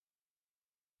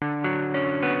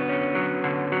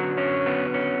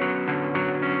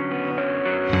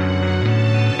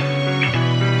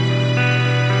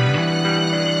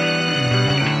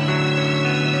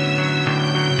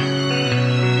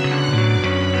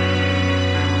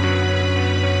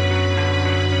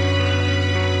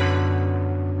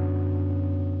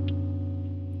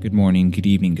Good morning, good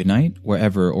evening, good night,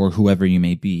 wherever or whoever you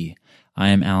may be. I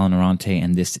am Alan Arante,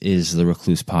 and this is the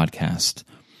Recluse Podcast.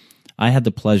 I had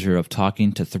the pleasure of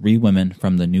talking to 3 women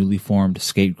from the newly formed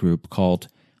skate group called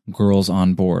Girls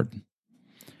on Board.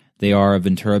 They are a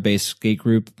Ventura-based skate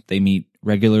group. They meet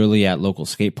regularly at local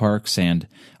skate parks and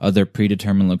other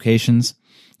predetermined locations.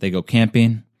 They go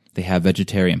camping. They have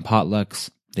vegetarian potlucks.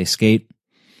 They skate.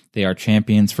 They are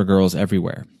champions for girls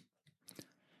everywhere.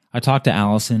 I talked to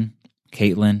Allison,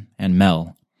 Caitlin, and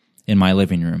Mel in my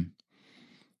living room.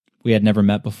 We had never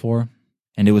met before,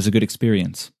 and it was a good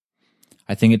experience.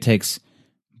 I think it takes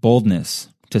boldness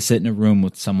to sit in a room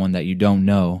with someone that you don't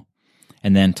know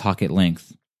and then talk at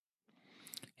length.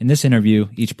 In this interview,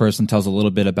 each person tells a little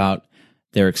bit about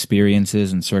their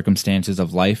experiences and circumstances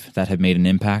of life that have made an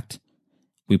impact.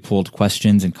 We pulled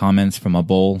questions and comments from a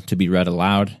bowl to be read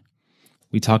aloud.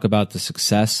 We talk about the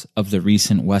success of the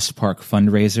recent West Park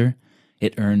fundraiser.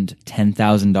 It earned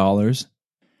 $10,000.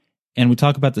 And we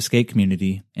talk about the skate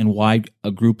community and why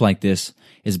a group like this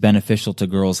is beneficial to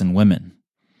girls and women.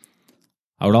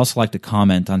 I would also like to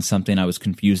comment on something I was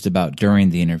confused about during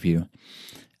the interview.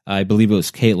 I believe it was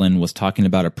Caitlin was talking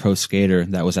about a pro skater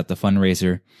that was at the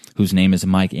fundraiser whose name is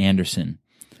Mike Anderson.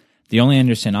 The only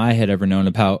Anderson I had ever known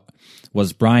about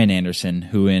was Brian Anderson,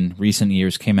 who in recent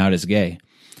years came out as gay.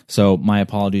 So my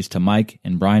apologies to Mike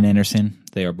and Brian Anderson.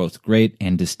 They are both great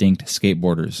and distinct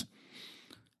skateboarders.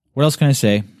 What else can I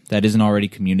say that isn't already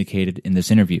communicated in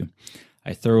this interview?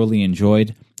 I thoroughly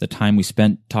enjoyed the time we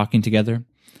spent talking together.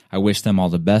 I wish them all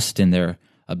the best in their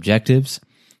objectives,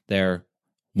 their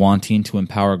wanting to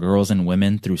empower girls and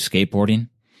women through skateboarding.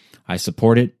 I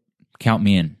support it. Count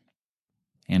me in.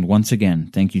 And once again,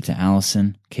 thank you to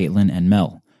Allison, Caitlin, and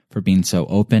Mel for being so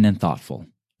open and thoughtful.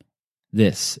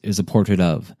 This is a portrait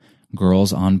of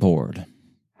Girls on Board.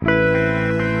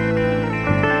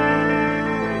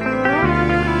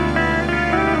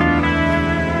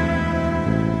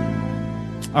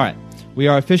 All right, we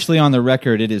are officially on the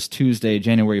record. It is Tuesday,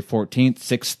 January 14th,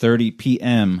 6:30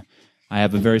 p.m. I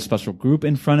have a very special group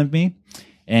in front of me,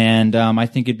 and I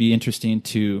think it'd be interesting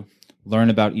to learn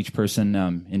about each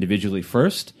person individually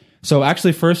first. So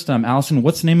actually first, Allison,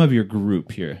 what's the name of your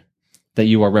group here that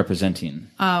you are representing?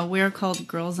 We are called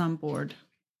Girls on Board.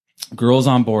 Girls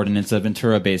on Board, and it's a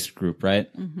Ventura-based group,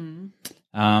 right?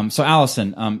 Mm-hmm. So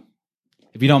Allison,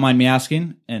 if you don't mind me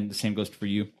asking, and the same goes for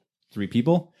you, 3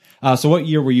 people. So what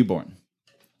year were you born?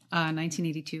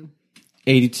 1982.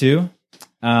 82.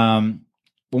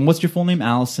 What's your full name?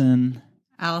 Allison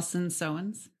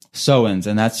Sowens. Sowens,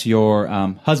 and that's your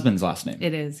husband's last name?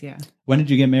 It is, yeah. When did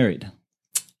you get married?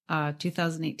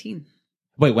 2018.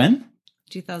 Wait, when?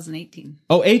 2018.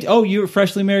 Oh, you were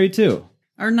freshly married too?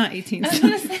 Or not 18. 8.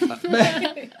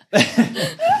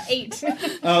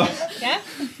 Oh. Yeah?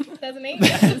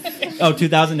 2008? Oh,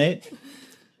 2008?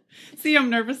 See, I'm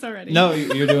nervous already. No,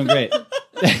 you're doing great.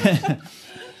 I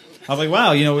was like,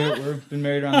 wow, we've been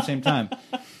married around the same time.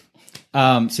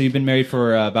 So you've been married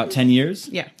for about 10 years?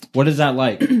 Yeah. What is that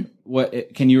like?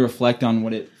 Can you reflect on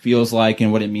what it feels like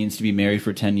and what it means to be married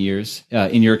for 10 years,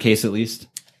 in your case at least?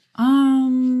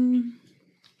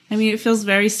 I mean, it feels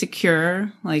very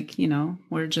secure. Like, we know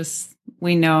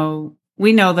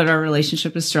that our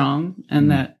relationship is strong and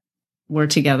that we're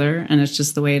together and it's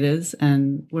just the way it is.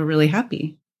 And we're really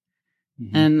happy.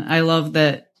 Mm-hmm. And I love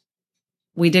that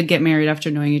we did get married after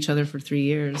knowing each other for 3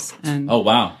 years. And oh,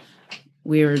 wow.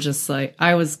 We were just like,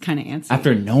 I was kind of antsy.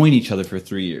 After knowing each other for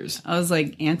 3 years. I was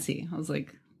like antsy. I was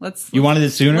like, You wanted it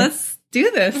sooner? Let's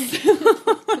do this.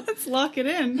 Let's lock it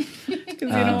in. Because you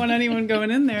don't want anyone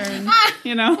going in there and,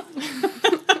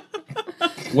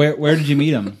 Where did you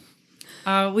meet him?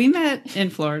 We met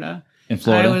in Florida. In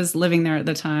Florida? I was living there at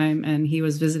the time, and he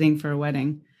was visiting for a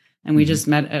wedding. And we just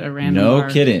met at a random bar.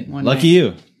 No kidding. Lucky night.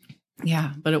 You.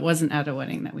 Yeah, but it wasn't at a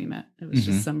wedding that we met. It was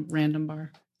just some random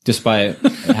bar. Just by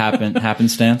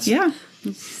happenstance? Yeah.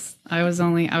 I was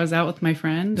out with my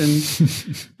friend,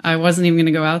 and I wasn't even going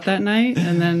to go out that night.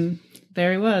 And then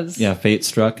there he was. Yeah, fate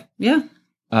struck. Yeah.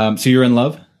 So you're in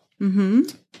love? Mm-hmm.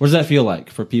 What does that feel like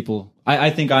for people?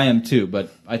 I think I am too,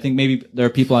 but I think maybe there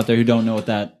are people out there who don't know what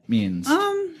that means.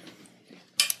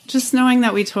 Just knowing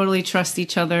that we totally trust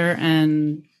each other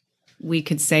and we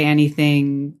could say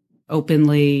anything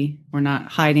openly. We're not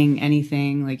hiding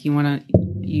anything. Like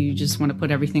you just want to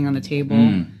put everything on the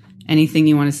table. Anything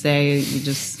you want to say, you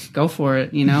just go for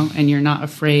it, and you're not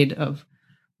afraid of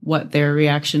what their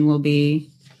reaction will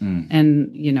be.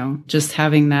 And, just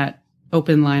having that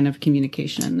open line of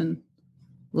communication and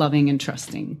loving and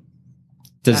trusting.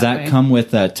 Does that come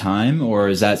with time, or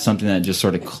is that something that just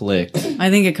sort of clicked?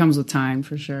 I think it comes with time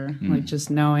for sure. Like just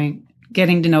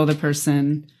getting to know the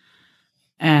person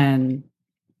and,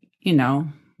 you know,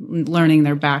 learning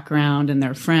their background and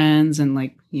their friends and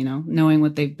like, you know, knowing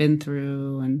what they've been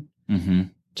through and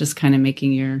just kind of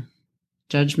making your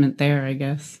judgment there, I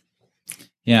guess.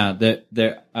 Yeah.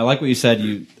 I like what you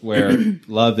said, where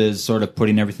love is sort of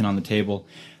putting everything on the table.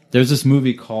 There's this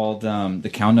movie called The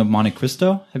Count of Monte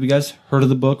Cristo. Have you guys heard of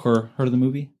the book or heard of the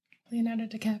movie? Leonardo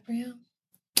DiCaprio?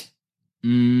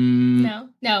 Mm, No.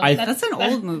 That's an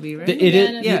old movie, right? It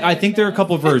is. Yeah, I think there are a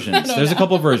couple versions. There's a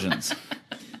couple versions.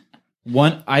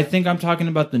 One, I think I'm talking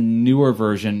about the newer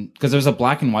version because there's a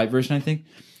black and white version, I think.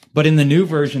 But in the new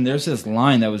version, there's this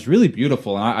line that was really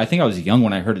beautiful. And I think I was young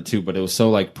when I heard it too, but it was so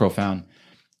like profound.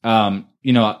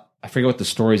 You know, I forget what the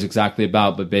story is exactly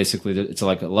about, but basically it's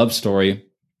like a love story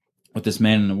with this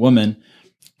man and a woman.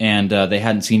 And they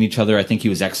hadn't seen each other. I think he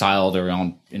was exiled or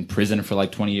in prison for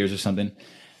like 20 years or something.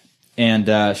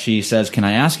 And she says, "Can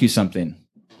I ask you something?"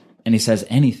 And he says,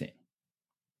 "Anything."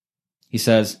 He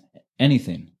says,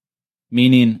 "Anything,"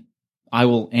 meaning I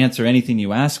will answer anything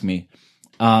you ask me.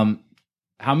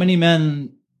 How many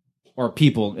men or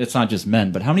people, it's not just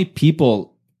men, but how many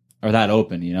people are that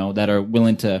open, you know, that are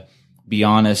willing to be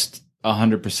honest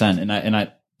 100%? And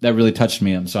I that really touched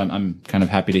me. So I'm kind of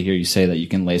happy to hear you say that you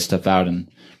can lay stuff out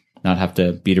and not have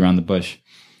to beat around the bush.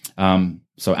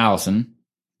 So Allison,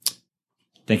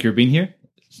 thank you for being here.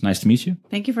 It's nice to meet you.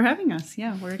 Thank you for having us.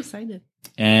 Yeah, we're excited.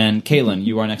 And Caitlin,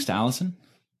 you are next to Allison.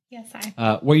 Yes,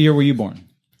 I. What year were you born?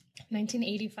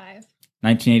 1985.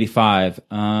 1985.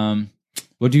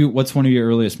 What's one of your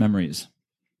earliest memories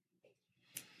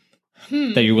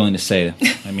that you're willing to say?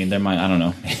 I mean, I don't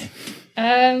know.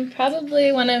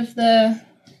 Probably one of the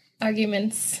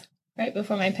arguments right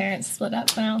before my parents split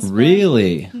up when I was 4.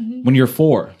 Really? Mm-hmm. When you were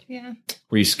 4? Yeah.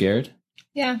 Were you scared?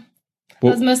 Yeah.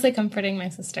 Well, I was mostly comforting my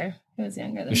sister, who was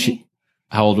younger than me.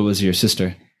 How old was your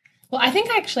sister? Well, I think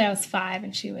actually I was 5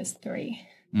 and she was 3.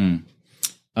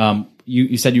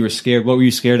 You said you were scared. What were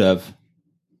you scared of?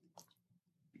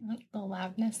 The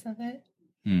loudness of it.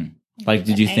 Like,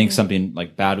 did you think something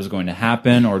like bad was going to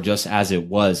happen, or just as it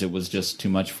was just too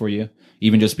much for you?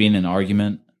 Even just being in an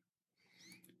argument?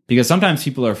 Because sometimes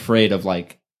people are afraid of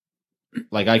like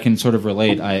I can sort of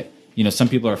relate. Some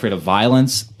people are afraid of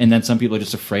violence, and then some people are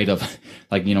just afraid of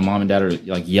like, you know, mom and dad are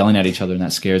like yelling at each other, and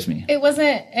that scares me. It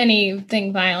wasn't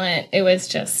anything violent. It was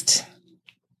just,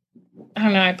 I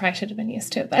don't know, I probably should have been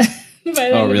used to it by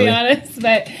then, oh, really? To be honest.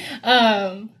 But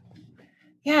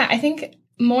yeah, I think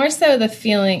more so the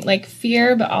feeling, like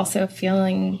fear, but also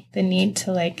feeling the need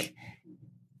to like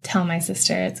tell my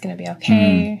sister it's going to be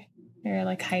okay. Or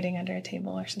like hiding under a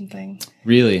table or something.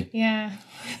 Really? Yeah.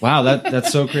 Wow,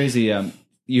 that's so crazy.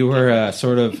 You were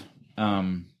sort of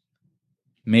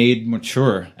made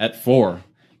mature at 4.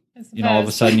 You know, all of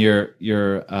a sudden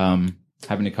you're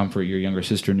having to comfort your younger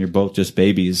sister, and you're both just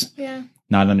babies. Yeah.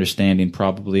 Not understanding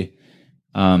probably.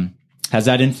 Has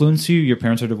that influenced you? Your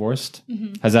parents are divorced.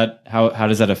 Mm-hmm. How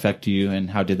does that affect you, and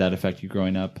how did that affect you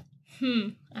growing up?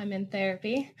 I'm in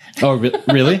therapy. Oh,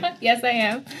 really? Yes, I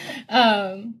am.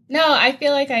 No, I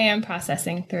feel like I am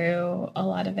processing through a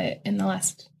lot of it in the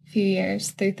last few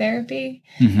years through therapy.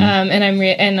 Mm-hmm.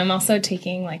 And I'm also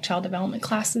taking like child development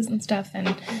classes and stuff.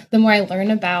 And the more I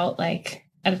learn about like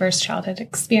adverse childhood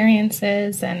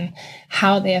experiences and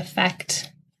how they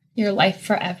affect your life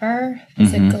forever,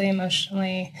 physically,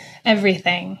 emotionally,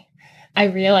 everything, I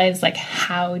realize like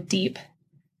how deep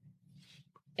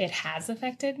it has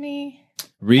affected me.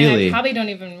 Really? And I probably don't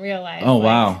even realize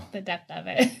wow. the depth of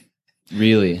it.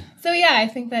 Really? So yeah, I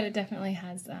think that it definitely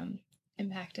has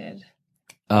impacted.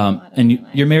 And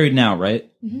you're married now,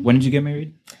 right? Mm-hmm. When did you get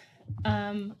married?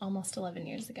 Almost 11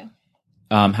 years ago.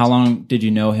 How long did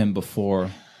you know him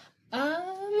before? A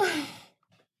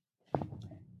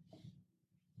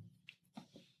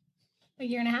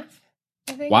year and a half,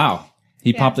 I think. Wow.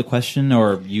 He popped the question,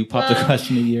 or you popped the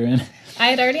question a year in? I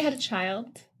had already had a child.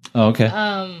 Oh, okay.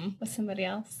 With somebody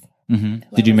else.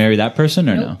 Mm-hmm. Did you marry that person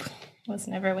or nope, no? Was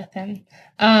never with him.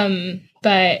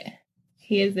 But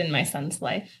he is in my son's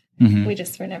life. Mm-hmm. We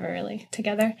just were never really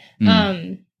together.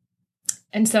 Mm-hmm.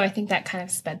 And so I think that kind of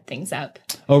sped things up.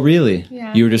 Oh, really?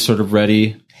 Yeah. You were just sort of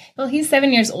ready? Well, he's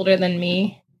 7 years older than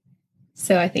me.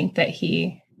 So I think that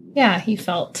he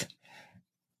felt,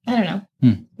 I don't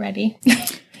know, ready.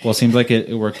 Well, it seems like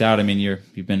it worked out. I mean, you're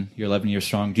 11 years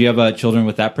strong. Do you have children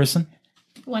with that person?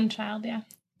 One child, yeah.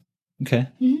 Okay.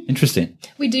 Mm-hmm. Interesting.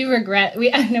 We do regret,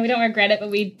 we don't regret it, but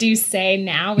we do say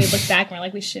now, we look back and we're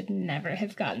like, we should never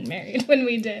have gotten married when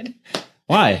we did.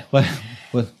 Why? What?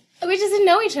 We just didn't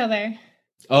know each other.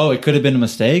 Oh, it could have been a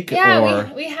mistake?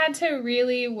 Yeah, we had to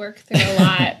really work through a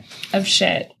lot of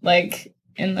shit, like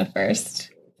in the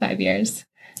first 5 years,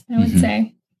 I would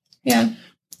say. Yeah.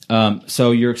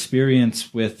 So your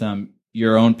experience with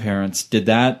your own parents, did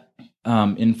that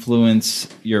influence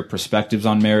your perspectives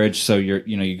on marriage? So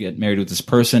you get married with this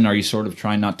person. Are you sort of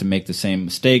trying not to make the same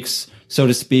mistakes, so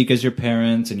to speak, as your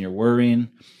parents, and you're worrying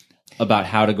about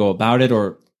how to go about it,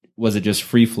 or was it just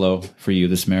free flow for you,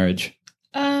 this marriage?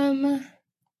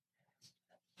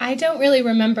 I don't really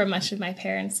remember much of my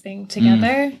parents being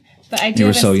together, but I do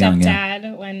have a so young,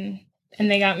 stepdad and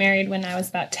they got married when I was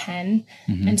about 10.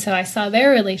 And so I saw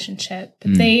their relationship,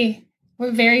 but they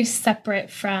were very separate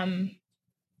from,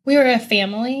 we were a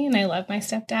family and I loved my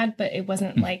stepdad, but it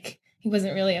wasn't like, he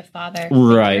wasn't really a father.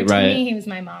 Right. To me, he was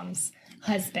my mom's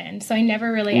husband. So I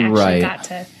never really actually got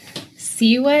to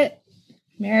see what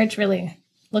marriage really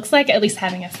looks like, at least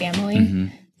having a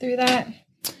family through that.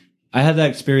 I had that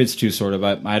experience too, sort of.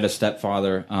 I had a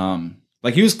stepfather.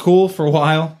 Like, he was cool for a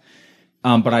while,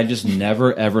 but I just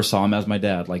never, ever saw him as my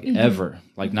dad. Like, ever.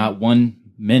 Like, not 1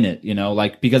 minute,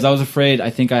 like, because I was afraid. I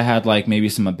think I had, like, maybe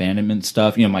some abandonment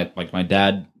stuff. My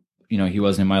dad, he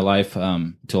wasn't in my life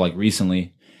until, like,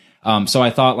 recently. So I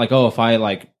thought, like, oh, if I,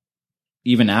 like,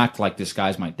 even act like this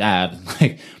guy's my dad,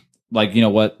 like,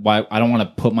 what, why, I don't want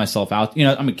to put myself out.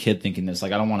 I'm a kid thinking this.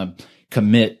 Like, I don't want to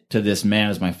commit to this man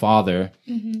as my father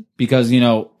because,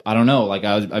 I don't know, like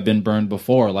I've been burned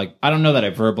before. Like, I don't know that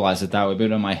I verbalized it that way,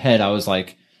 but in my head, I was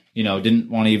like, didn't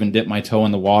want to even dip my toe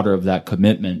in the water of that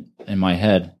commitment in my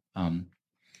head.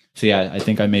 So yeah, I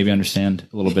think I maybe understand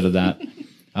a little bit of that.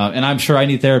 And I'm sure I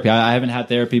need therapy. I haven't had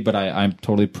therapy, but I'm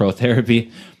totally pro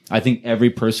therapy. I think every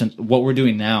person, what we're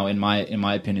doing now, in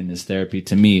my opinion, is therapy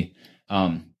to me.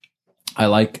 I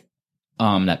like,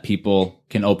 that people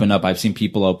can open up. I've seen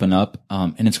people open up,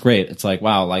 and it's great. It's like,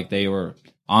 wow, like they were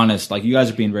honest. Like, you guys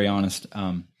are being very honest.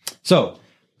 So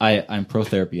I'm pro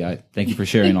therapy. I thank you for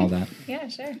sharing all that. Yeah,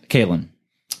 sure. Kaylin.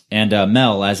 And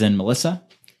Mel, as in Melissa?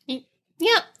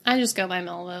 Yeah, I just go by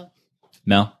Mel, though.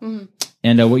 Mel? Mm-hmm.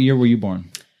 And what year were you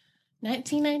born?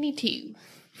 1992.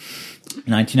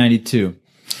 1992.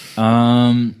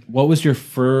 What was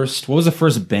the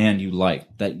first band you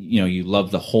liked that, you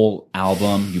loved the whole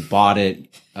album, you bought it?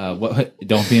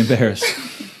 Don't be embarrassed.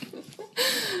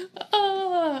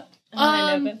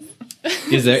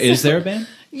 Is there a band?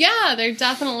 Yeah, there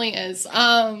definitely is.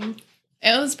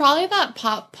 It was probably that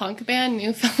pop punk band,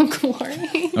 Newfound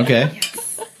Glory. Okay.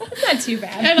 That's not too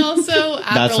bad. And also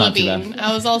That's Avril not too Lavigne. bad.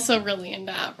 I was also really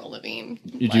into Avril Lavigne.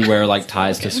 Did you wear like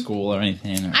ties to school or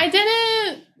anything? Or? I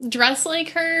didn't dress like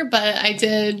her, but I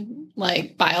did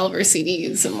like buy all of her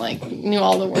CDs and like knew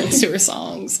all the words to her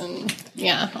songs and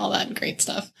yeah, all that great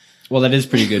stuff. Well, that is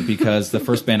pretty good because the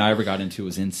first band I ever got into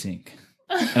was NSYNC.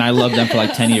 And I loved them for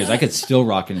like 10 years. I could still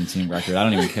rock an NSYNC record. I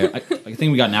don't even care. I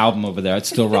think we got an album over there. I'd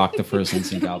still rock the first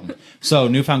NSYNC album. So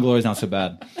Newfound Glory is not so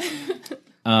bad.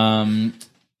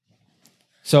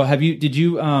 So did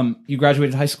you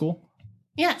graduated high school?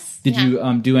 Yes. Did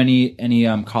you do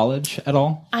any college at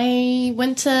all? I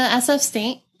went to SF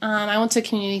State. I went to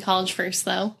community college first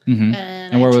though. Mm-hmm.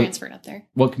 And I transferred up there.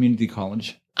 What community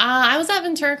college? I was at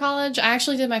Ventura College. I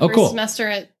actually did my first semester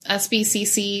at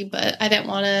SBCC, but I didn't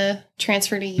want to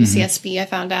transfer to UCSB. I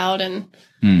found out and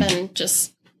then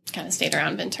just kind of stayed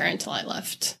around Ventura until I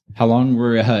left. How long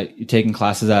were you taking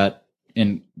classes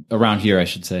around here, I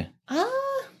should say?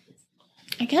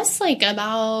 I guess like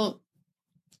about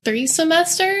 3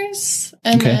 semesters.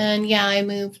 And then, I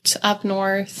moved up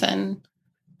north and,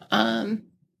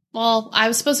 I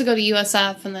was supposed to go to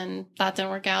USF and then that didn't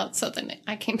work out. So then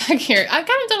I came back here. I've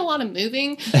kind of done a lot of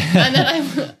moving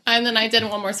and then I did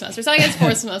 1 more semester. So I guess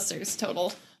 4 semesters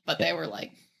total, but they were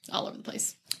like all over the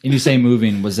place. And you say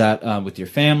moving, was that with your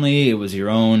family? It was your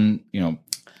own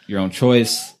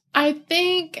choice? I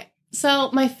think so.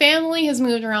 My family has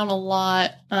moved around a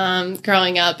lot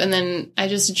growing up. And then I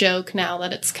just joke now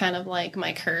that it's kind of like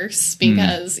my curse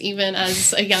because even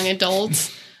as a young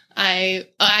adult, I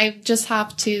just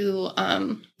have to,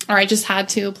 I just had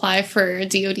to apply for a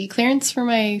DoD clearance for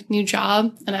my new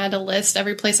job, and I had to list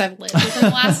every place I've lived within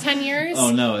the last 10 years.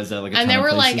 Oh no, is that like a ton And there of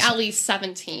were places? like at least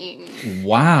 17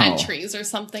 entries or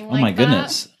something like that. Oh my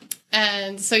goodness.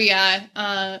 And so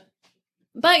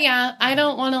but yeah, I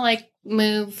don't want to like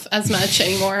move as much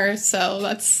anymore, so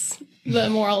that's the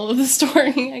moral of the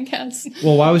story, I guess.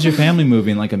 Well, why was your family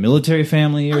moving? Like a military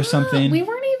family or something? We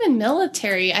weren't even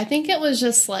military. I think it was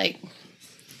just like,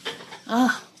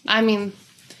 my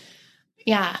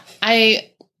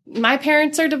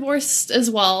parents are divorced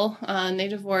as well. They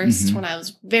divorced when I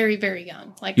was very, very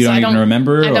young. Like, you don't even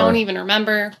remember? I don't even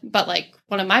remember. But like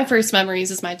one of my first memories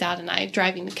is my dad and I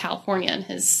driving to California in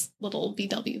his little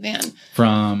VW van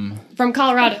from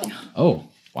Colorado. Oh.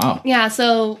 Wow. Yeah,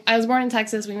 so I was born in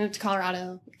Texas. We moved to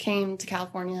Colorado, came to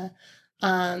California.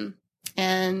 And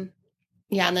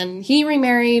yeah, and then he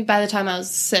remarried by the time I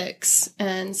was 6.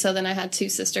 And so then I had 2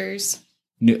 sisters.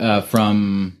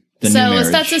 From the new So marriage. a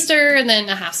stepsister and then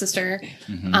a half sister.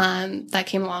 Mhm. That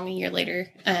came along a year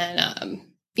later. And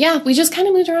yeah, we just kind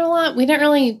of moved around a lot. We didn't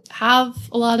really have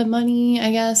a lot of money,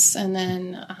 I guess. And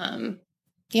then,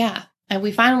 yeah, and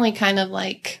we finally kind of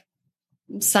like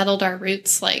settled our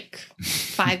roots like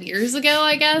 5 years ago,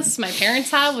 I guess. My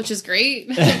parents have, which is great,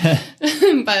 but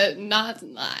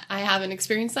I haven't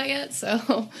experienced that yet.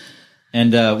 So,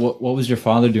 And what was your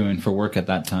father doing for work at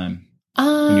that time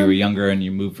when you were younger and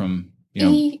you moved from, you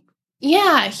know?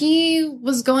 He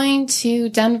was going to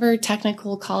Denver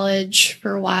Technical College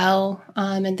for a while.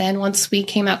 And then once we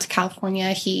came out to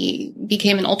California, he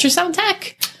became an ultrasound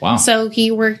tech. Wow. So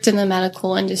he worked in the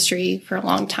medical industry for a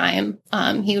long time.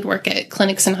 He would work at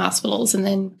clinics and hospitals. And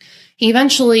then he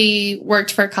eventually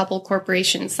worked for a couple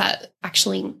corporations that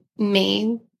actually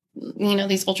made, you know,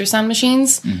 these ultrasound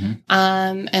machines.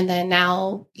 And then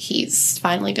now he's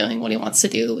finally doing what he wants to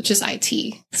do, which is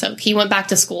IT. So he went back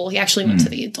to school. He actually went to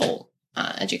the adult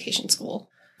education school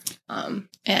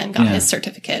and got his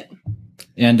certificate.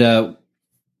 And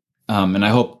I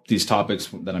hope these topics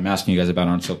that I'm asking you guys about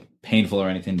aren't so painful or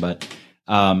anything, but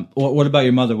what about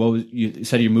your mother? What was you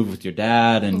said you moved with your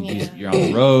dad and you're on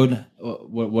the road.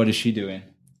 What is she doing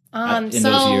in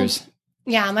those years?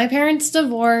 Yeah, my parents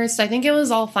divorced. I think it was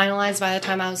all finalized by the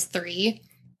time I was 3.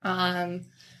 But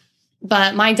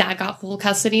my dad got full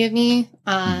custody of me.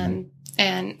 And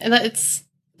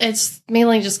it's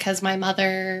mainly just because my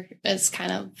mother is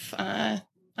kind of, I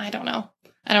don't know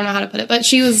how to put it, but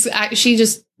she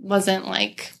just wasn't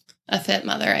like a fit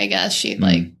mother, I guess. She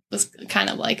like was kind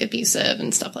of like abusive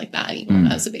and stuff like that, even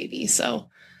when I was a baby. So,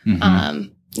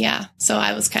 yeah, so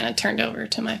I was kind of turned over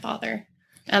to my father.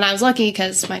 And I was lucky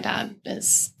because my dad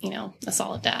is, you know, a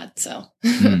solid dad. So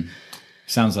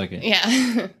Sounds like it.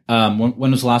 Yeah.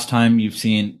 When was the last time you've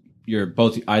seen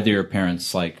either your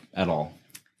parents like at all?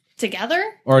 Together?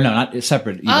 Or no, not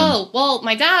separate. Even. Oh, well,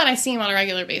 my dad, I see him on a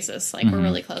regular basis. Like, we're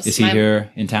really close. Is he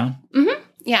here in town?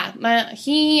 Yeah.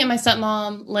 He and my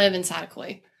stepmom live in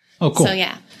Satakoy. Oh, cool. So,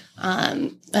 yeah.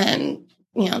 And,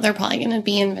 you know, they're probably going to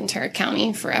be in Ventura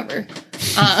County forever.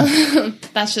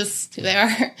 That's just who they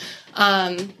are.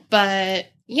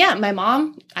 But, yeah, my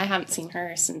mom, I haven't seen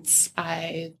her since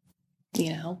I,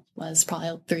 you know, was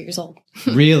probably 3 years old.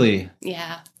 Really?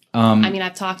 Yeah. I mean,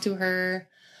 I've talked to her.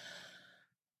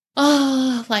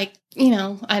 Like, you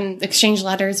know, and exchanged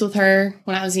letters with her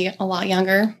when I was a lot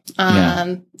younger.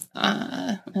 And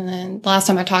then the last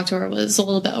time I talked to her was a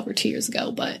little bit over 2 years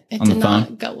ago, but it did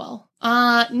not go well.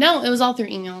 No, it was all through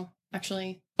email,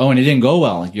 actually. Oh, and it didn't go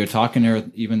well. You're talking to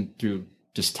her even through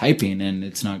just typing and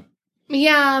it's not.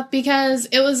 Yeah, because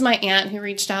it was my aunt who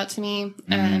reached out to me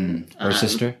and her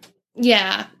sister.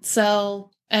 Yeah.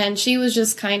 So, and she was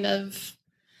just kind of,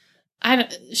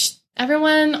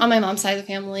 everyone on my mom's side of the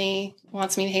family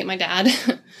wants me to hate my dad,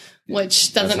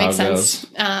 which doesn't make sense.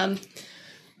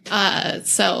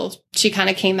 So she kind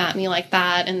of came at me like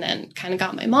that and then kind of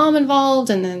got my mom involved.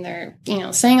 And then they're, you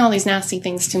know, saying all these nasty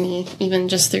things to me, even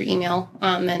just through email.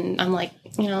 And I'm like,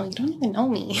 you know, you don't even know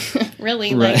me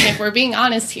really. Right. Like, if we're being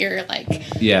honest here,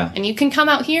 like, yeah. And you can come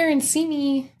out here and see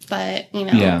me, but you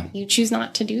know, you choose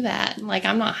not to do that. Like,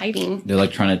 I'm not hiding. They're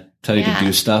like trying to tell you to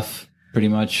do stuff pretty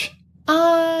much.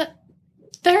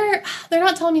 They're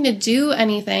not telling me to do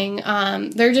anything.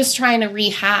 They're just trying to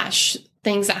rehash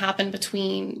things that happened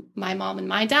between my mom and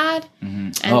my dad.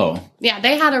 And yeah,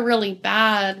 they had a really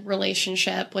bad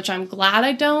relationship, which I'm glad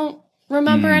I don't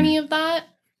remember any of that.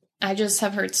 I just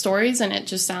have heard stories and it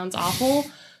just sounds awful.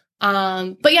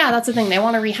 But yeah, that's the thing. They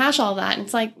want to rehash all that. And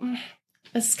it's like,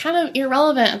 it's kind of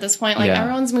irrelevant at this point. Like,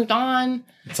 everyone's moved on.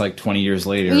 It's like 20 years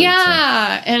later.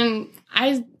 Yeah. And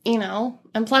I, you know,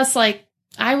 and plus, like,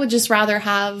 I would just rather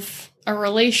have a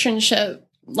relationship,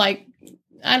 like,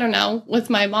 I don't know, with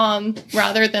my mom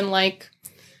rather than, like,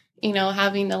 you know,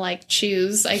 having to, like,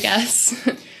 choose, I guess.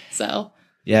 So.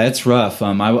 Yeah, it's rough.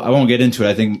 I won't get into it.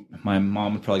 I think my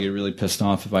mom would probably get really pissed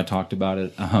off if I talked about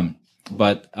it.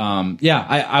 But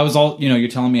I was all, you know, you're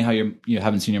telling me how you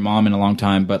haven't seen your mom in a long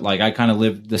time, but like I kind of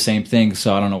lived the same thing.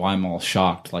 So I don't know why I'm all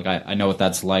shocked. Like I know what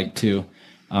that's like too.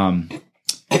 But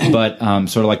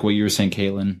sort of like what you were saying,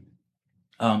 Caitlin,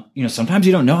 you know, sometimes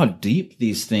you don't know how deep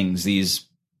these things, these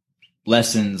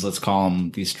lessons, let's call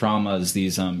them, these traumas,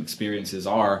 these experiences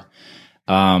are.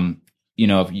 You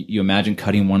know, if you imagine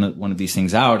cutting one of these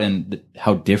things out and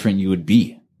how different you would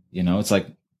be, you know, it's like,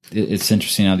 it's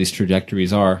interesting how these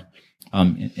trajectories are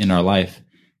in our life.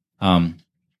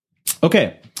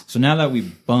 Okay. So now that we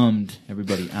bummed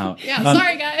everybody out. Yeah,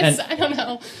 sorry guys. and- I don't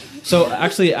know. So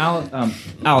actually,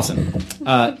 Allison,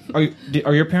 are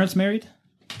your parents married?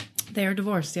 They are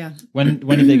divorced, yeah. When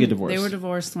did they get divorced? They were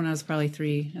divorced when I was probably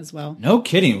 3 as well. No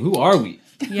kidding. Who are we?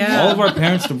 Yeah. All of our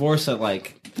parents divorced at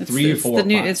like 3 or 4 or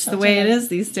 5. It's the way it is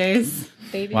these days.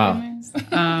 Baby Wow.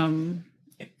 boomers.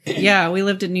 Yeah, we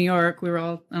lived in New York. We were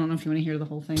all, I don't know if you want to hear the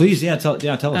whole thing. Please, tell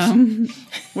us.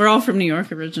 We're all from New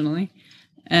York originally.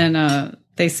 And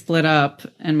they split up,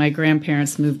 and my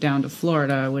grandparents moved down to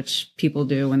Florida, which people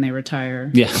do when they retire.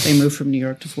 Yeah. They move from New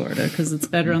York to Florida because it's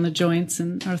better on the joints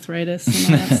and arthritis and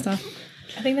all that stuff.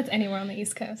 I think that's anywhere on the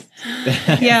East Coast.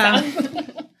 Yeah.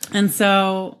 And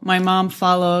so my mom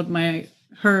followed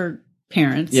her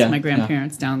parents, Yeah, my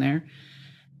grandparents down there.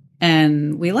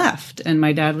 And we left, and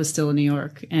my dad was still in New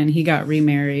York, and he got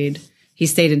remarried. He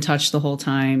stayed in touch the whole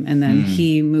time, and then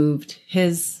he moved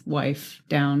his wife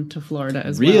down to Florida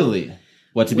as well. Really?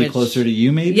 What, to be closer to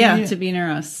you, maybe? Yeah, to be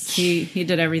near us. He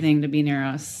did everything to be near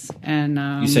us. And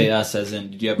You say us as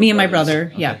in, did you have me and my brothers?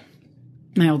 brother, Okay. yeah.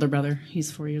 My older brother. He's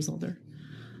 4 years older.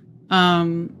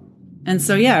 And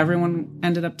so, yeah, everyone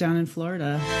ended up down in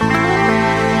Florida.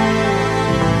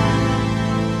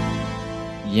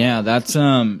 Yeah, that's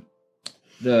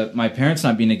my parents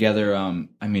not being together.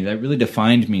 I mean, that really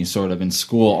defined me sort of in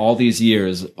school all these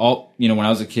years. When I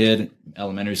was a kid,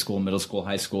 elementary school, middle school,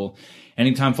 high school.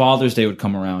 Anytime Father's Day would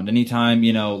come around, anytime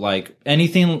like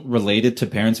anything related to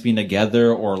parents being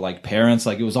together or like parents,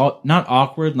 like it was all not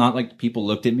awkward, not like people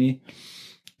looked at me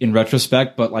in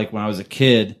retrospect, but like when I was a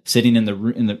kid sitting in the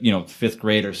 5th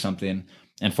grade or something,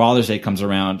 and Father's Day comes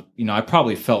around, I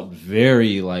probably felt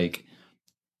very like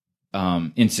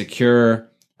insecure.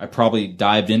 I probably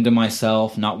dived into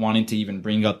myself, not wanting to even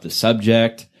bring up the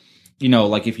subject.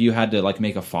 Like if you had to like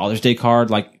make a Father's Day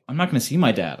card, like I'm not going to see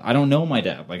my dad. I don't know my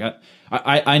dad. Like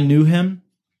I knew him,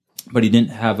 but he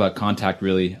didn't have a contact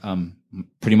really,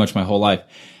 pretty much my whole life.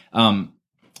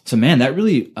 So man, that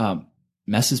really,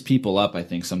 messes people up, I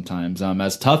think sometimes.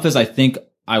 As tough as I think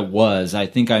I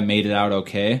think I made it out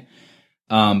okay.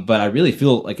 But I really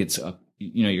feel like it's,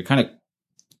 you're kind of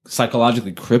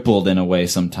psychologically crippled in a way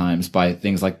sometimes by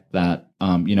things like that.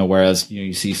 Whereas,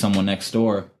 you see someone next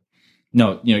door,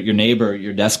 your neighbor,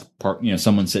 your desk part,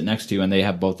 someone sit next to you and they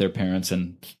have both their parents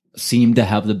and seem to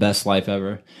have the best life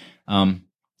ever.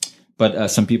 But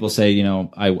some people say,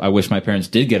 I wish my parents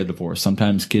did get a divorce.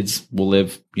 Sometimes kids will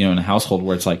live, in a household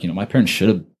where it's like, my parents should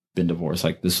have been divorced.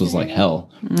 Like this was like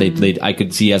hell. Mm-hmm. I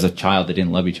could see as a child they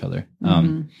didn't love each other.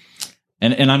 And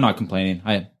I'm not complaining.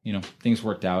 Things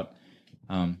worked out.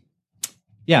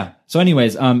 Yeah. So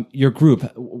anyways, your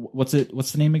group, what's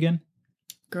the name again?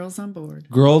 Girls on Board.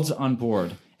 Girls on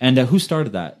Board. And who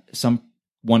started that?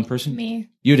 One person? Me.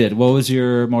 You did. What was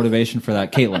your motivation for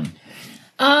that? Caitlin.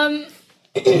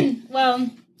 Well,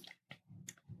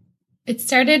 it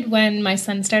started when my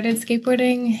son started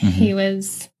skateboarding. Mm-hmm. He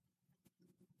was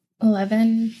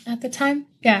 11 at the time.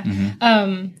 Yeah.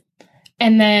 Mm-hmm.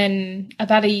 And then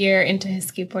about a year into his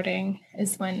skateboarding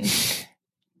is when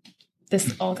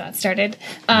this all got started.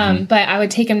 But I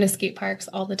would take him to skate parks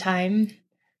all the time.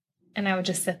 And I would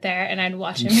just sit there and I'd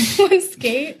watch him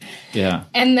skate. Yeah.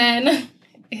 And then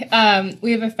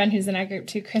we have a friend who's in our group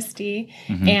too, Christy,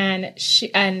 and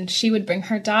she would bring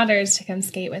her daughters to come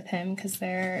skate with him because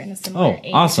they're in a similar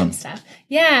age and stuff.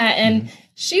 Yeah, and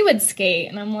she would skate,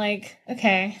 and I'm like,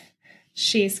 okay,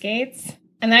 she skates.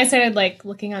 And then I started like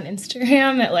looking on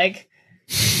Instagram at like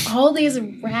all these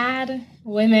rad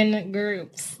women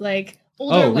groups, like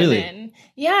older women.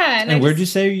 Yeah. And where'd you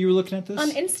say you were looking at this?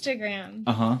 On Instagram.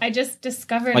 I just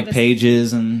discovered like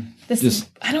pages and this.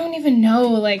 I don't even know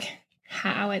like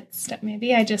how it started.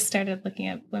 Maybe I just started looking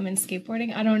at women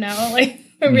skateboarding. I don't know. Like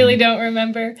I really don't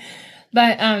remember.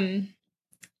 But and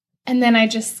then I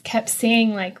just kept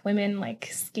seeing like women like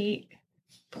skate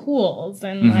pools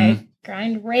and like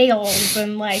grind rails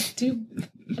and like do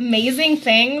amazing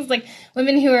things, like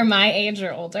women who are my age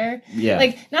or older. Yeah.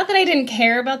 Like not that I didn't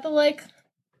care about the like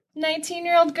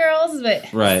 19-year-old girls,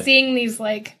 but seeing these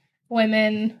like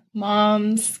women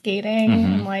moms skating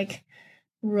and like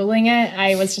ruling it,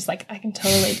 I was just like, I can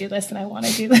totally do this and I want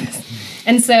to do this.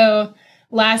 And so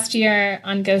last year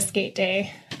on Go Skate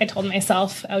Day, I told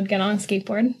myself I would get on a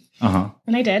skateboard.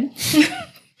 And I did.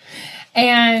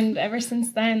 And ever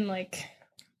since then, like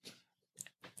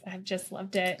I've just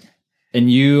loved it.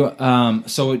 And you,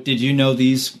 so did you know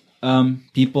these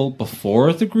people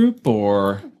before the group,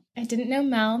 or? I didn't know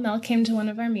Mel. Mel came to one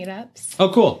of our meetups. Oh,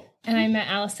 cool. And I met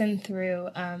Allison through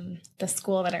the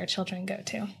school that our children go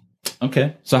to.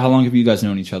 Okay. So how long have you guys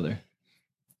known each other?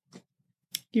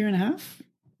 Year and a half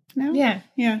now? Yeah.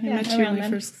 Yeah, I met you when we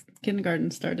first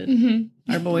Kindergarten started.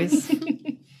 Mm-hmm. Our boys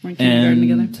were in kindergarten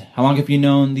together. How long have you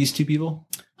known these two people?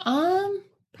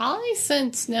 Probably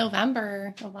since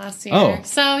November of last year. Oh.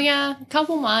 So yeah, a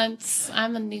couple months.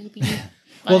 I'm a newbie.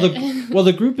 Well, but-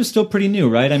 the group is still pretty new,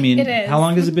 right? I mean, It is. how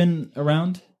long has it been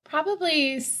around?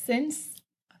 Probably since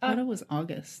I thought it was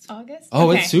August. August. Oh,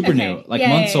 Okay, it's super okay. new, like Yeah,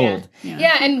 months yeah, yeah. old.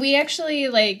 Yeah, and we actually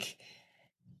like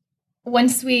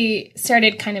once we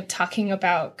started kind of talking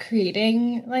about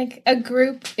creating like a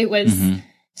group, it was Mhm.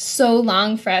 so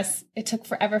long for us. It took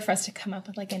forever for us to come up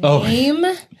with like a Oh. name.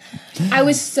 I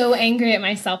was so angry at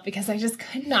myself because I just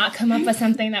could not come up with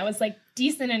something that was like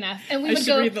decent enough. And we I would should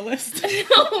go. read the list.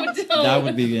 No, don't. That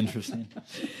would be interesting.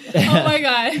 Oh my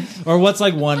god. Or what's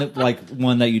like one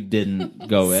that you didn't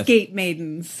go with? Skate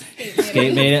maidens.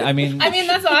 Skate Maiden. I mean,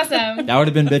 That's awesome. that would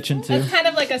have been bitchin' too. That's kind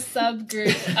of like a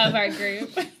subgroup of our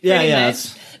group. Yeah, pretty yeah. much.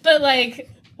 It's, But like,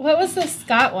 what was the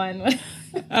Scott one?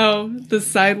 Oh, the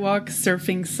sidewalk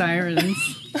surfing sirens.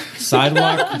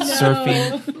 sidewalk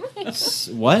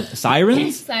surfing. What?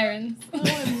 Sirens? Sirens.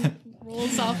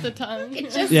 rolls off the tongue.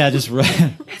 It just Yeah, just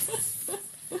right.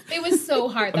 it was so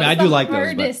hard. That I mean, was I do the like those,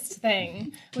 but- hardest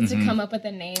thing was to come up with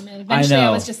a name, and I eventually I,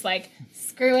 know. was just like,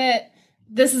 screw it.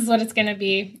 This is what it's gonna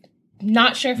be.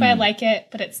 Not sure if I like it,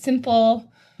 but it's simple.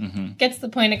 Gets the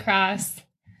point across.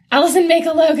 Allison, make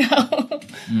a logo.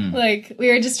 Like we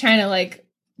were just trying to like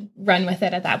run with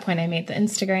it at that point. I made the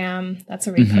Instagram. That's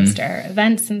where we post our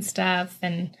events and stuff.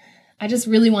 And I just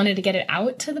really wanted to get it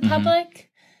out to the public,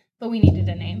 but we needed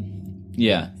a name.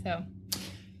 Yeah. So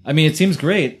I mean, it seems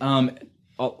great.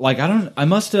 Like I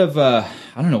must have. I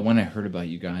don't know when I heard about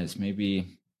you guys.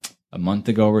 Maybe a month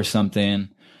ago or something.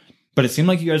 But it seemed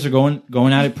like you guys are going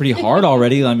at it pretty hard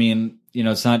already. I mean, you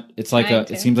know, it's like Trying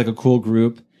to. it seems like a cool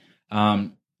group.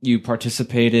 You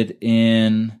participated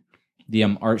in the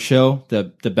art show, the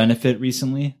benefit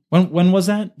recently. When was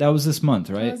that? That was this month,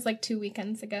 it right? was like 2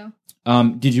 weekends ago.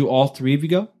 Did you all three of you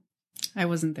go? I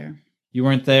wasn't there. You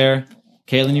weren't there.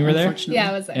 Caitlin, you were there. Unfortunately. Yeah,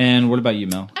 I was there. And what about you,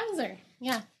 Mel? I was there.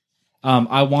 Yeah.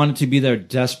 I wanted to be there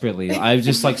desperately. I've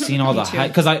just like seen all the hype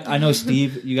because I know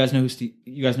Steve. You guys know who Steve?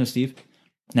 You guys know Steve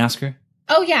Nasker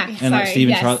Oh yeah, and sorry. Steve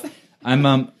and Yes. Charlie.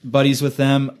 I'm buddies with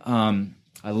them.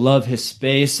 I love his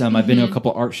space. I've been to a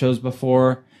couple art shows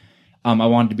before. I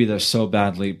wanted to be there so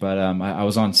badly, but I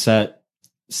was on set.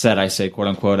 I say quote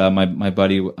unquote. My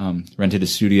buddy rented a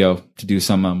studio to do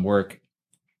some work,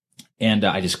 and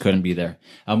I just couldn't be there.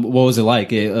 What was it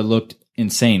like? It looked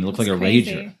insane. It looked like a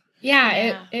Crazy. rager. Yeah,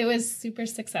 Yeah. It was super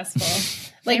successful.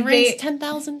 Like like raised they,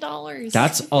 $10,000.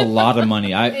 That's a lot of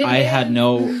money. I had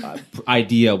no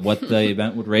idea what the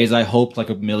event would raise. I hoped like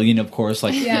 $1 million, of course.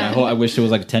 Like Yeah. I wish it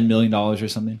was like $10 million or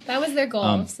something. that was their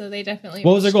goal, so they definitely.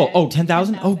 What was their reached goal? it. Oh,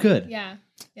 10,000? Oh, good. Yeah,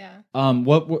 yeah.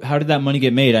 How did that money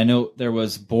get made? I know there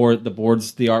was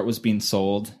the art was being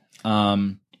sold.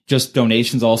 Just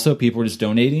donations also. People were just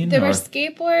donating. There or? were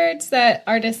skateboards that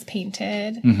artists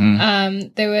painted.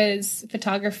 Mhm. There was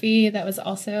photography that was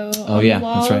also Oh, on yeah, the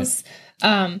walls. that's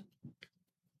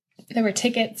There were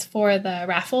tickets for the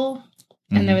raffle,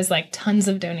 and there was like tons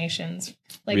of donations.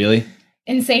 Like Really?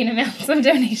 insane amounts of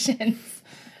donations.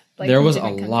 Like, There from was a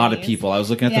different lot of companies. people. I was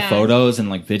looking at the Yeah. photos and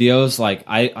like videos. Like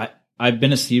I've been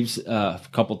to Steve's a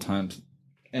couple times,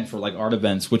 and for like art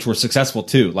events, which were successful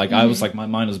too. Like I was like, my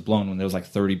mind was blown when there was like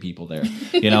 30 people there.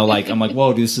 You know, like I'm like,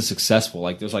 whoa, dude, this is successful.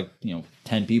 Like there's like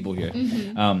 10 people here.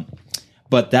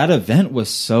 But that event was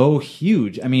so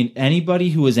huge. I mean,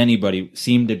 anybody who was anybody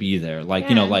seemed to be there. Like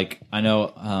Yeah. like I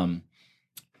know,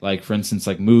 like for instance,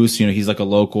 like Moose. He's like a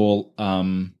local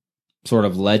sort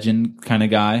of legend kind of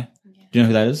guy. Do you know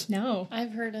who that is? No.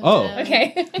 I've heard of Oh. him.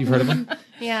 Okay. You've heard of him?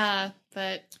 Yeah,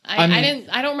 but I mean-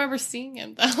 I don't remember seeing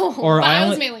him though. Or But I I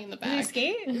was only- mainly in the Does he back.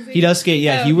 skate? Is He does skate.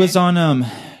 Yeah, Oh, he okay. was on.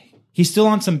 He's still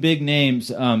on some big names,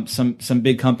 some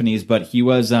big companies, but he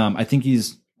was. I think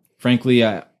he's. Frankly,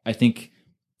 I think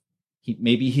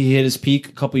maybe he hit his peak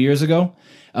a couple years ago,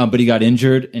 but he got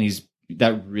injured, and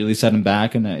that really set him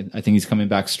back, and I think he's coming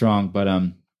back strong. But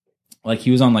like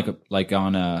he was on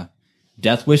on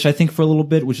Death Wish, I think, for a little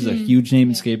bit, which is a huge name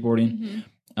in skateboarding.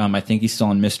 I think he's still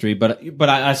on Mystery, but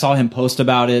I saw him post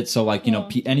about it. So like Cool.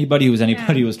 anybody who was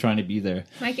anybody was trying to be there.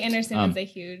 Mike Anderson was a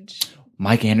huge.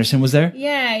 Mike Anderson was there.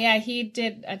 Yeah, he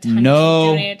did a ton. No. He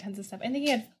donated tons of stuff. I think he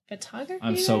had photography.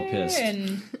 I'm so there, pissed.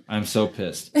 And I'm so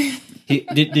pissed.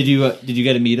 Did you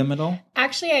get to meet him at all?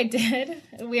 actually, I did.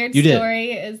 A weird You did?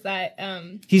 story is that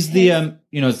He's the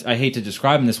I hate to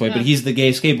describe him this way, but he's the gay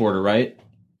skateboarder, right?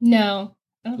 no,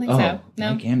 I don't think Oh, so.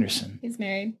 No, Mike Anderson. he's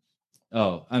married.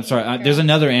 Oh, I'm sorry. There's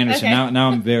another Anderson. Okay. Now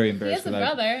I'm very He embarrassed. has a for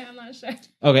that. brother. I'm not sure.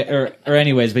 Okay, or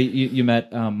anyways, but you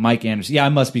met Mike Anderson. Yeah, I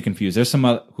must be confused. There's some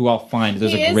other, who I'll find.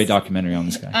 There's He a is- great documentary on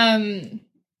this guy.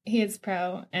 He is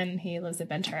pro, and he lives in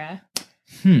Ventura.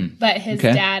 Hmm. But his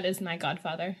Okay. dad is my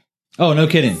godfather. Oh, no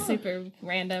kidding. Super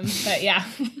random, but yeah.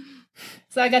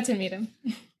 So I got to meet him.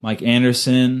 Mike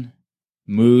Anderson,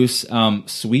 Moose,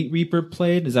 Sweet Reaper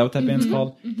played. Is that what that band's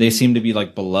called? They seem to be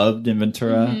like beloved in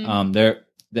Ventura.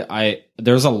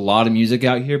 There's a lot of music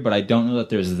out here, but I don't know that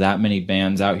there's that many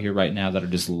bands out here right now that are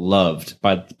just loved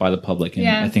by the public. And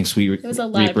Yeah. I think Sweet There was a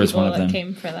lot Reaper of is one people of them. that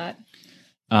came for that.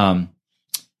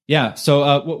 Yeah.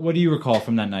 So, what do you recall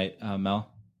from that night, Mel?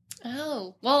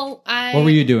 Oh, well, What were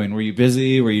you doing? Were you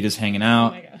busy? Were you just hanging Oh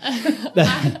out? my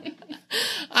gosh.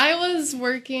 I was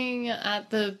working at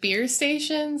the beer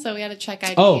station, so we had to check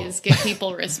IDs, Oh. give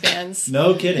people wristbands.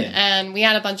 No kidding. And we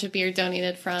had a bunch of beer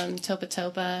donated from Topa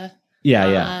Topa.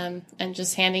 Yeah. And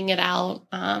just handing it out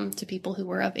to people who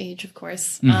were of age, of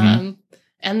course. Mhm.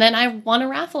 And then I won a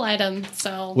raffle item.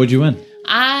 So What'd you win?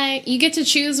 you get to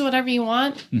choose whatever you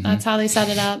want. That's how they set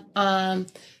it up.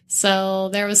 So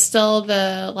there was still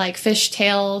the like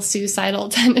fishtail suicidal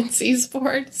tendencies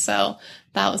board. So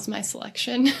that was my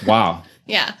selection. Wow.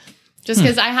 Yeah. Just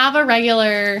because I have a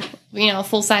regular,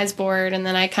 full size board, and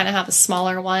then I kind of have a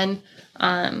smaller one.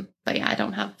 But yeah, I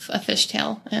don't have a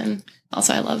fishtail. And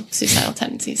also I love suicidal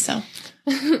tendencies. So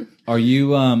Are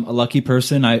you a lucky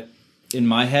person? In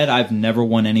my head, I've never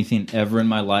won anything ever in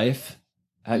my life.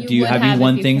 Have you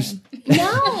won things?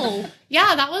 no.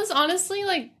 Yeah, that was honestly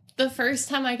like the first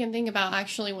time I can think about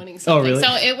actually winning something. really?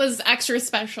 So it was extra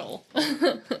special.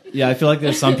 Yeah, I feel like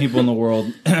there's some people in the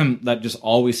world that just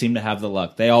always seem to have the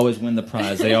luck. They always win the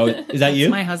prize. Is that you?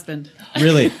 My husband.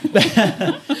 Really?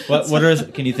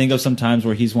 Can you think of some times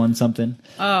where he's won something?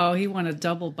 Oh, he won a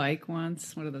double bike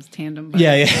once, one of those tandem bikes.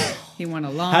 Yeah. He won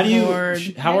a How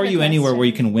longboard. are you anywhere where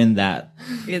you can win that?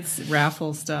 It's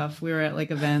raffle stuff. We were at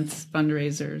like events,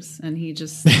 fundraisers, and he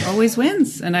just always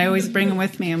wins. And I always bring him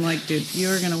with me. I'm like, dude, you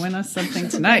are going to win us something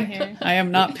tonight. I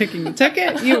am not picking the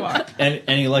ticket. You are. And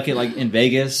any luck at like in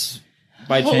Vegas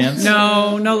by chance?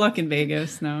 No luck in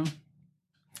Vegas. No.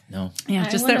 No. Yeah,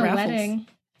 just I won that a raffles. wedding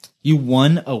You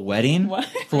won a wedding? What?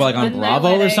 For like on Midnight Bravo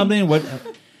or wedding. something? What?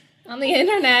 on the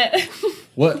internet.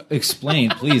 What? Explain,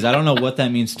 please. I don't know what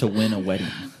that means to win a wedding.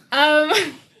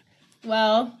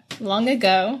 Well, long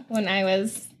ago when I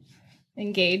was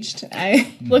engaged,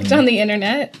 I looked on the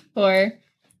internet for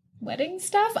wedding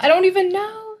stuff. I don't even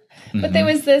know. But there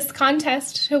was this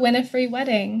contest to win a free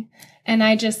wedding, and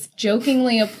I just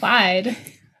jokingly applied.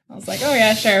 I was like, oh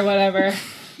yeah, sure, whatever.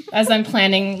 As I'm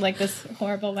planning like this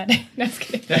horrible wedding. No, I was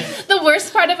kidding. The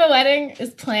worst part of a wedding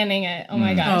is planning it. Oh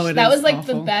my gosh. Oh, it that is was like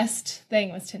the awful. best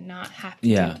thing, was to not have to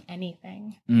Yeah. do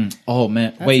anything. Oh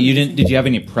man! Wait, you didn't? Did you have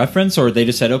any preference, or they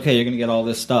just said, "Okay, you're gonna get all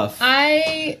this stuff"?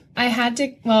 I had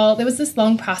to, well, there was this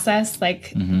long process,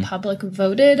 like public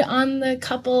voted on the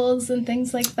couples and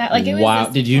things like that. Like it was Wow!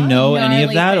 this Did you know any of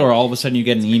gnarly that, thing. or all of a sudden you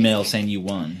get an email saying you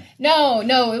won? No,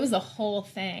 it was a whole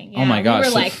thing. Oh my Yeah, gosh,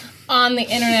 We so- were like on the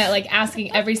internet, like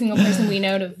asking every single person we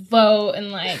know to vote,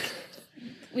 and like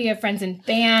we have friends in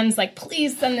bands, like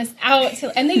please send this out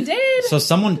to, and they did. So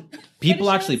people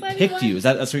sure actually it's like picked one. you.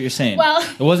 That's what you're saying? Well,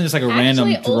 it wasn't just like a random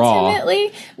Actually, draw.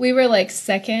 ultimately, we were like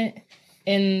second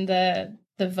in the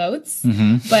votes,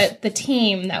 Mm-hmm. but the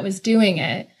team that was doing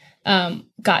it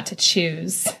got to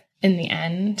choose in the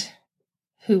end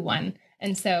who won.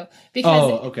 And so, because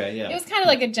Oh, okay, yeah, it was kind of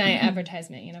like a giant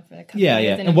advertisement, for the company. yeah.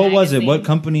 And what was it? What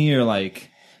company or like?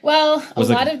 Well, a Was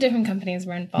it- lot of different companies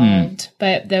were involved,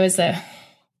 but there was have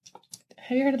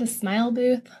you heard of the Smile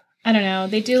booth? I don't know.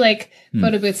 They do like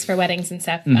photo booths for weddings and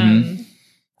stuff.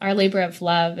 Our Labor of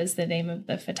Love is the name of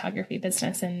the photography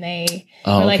business, and they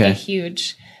were like a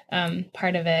huge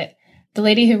part of it. The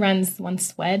lady who runs the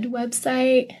Once Wed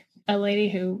website, a lady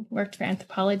who worked for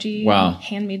Anthropology, Wow.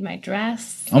 handmade my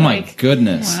dress. Oh my Like,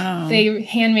 goodness! Wow. They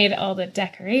handmade all the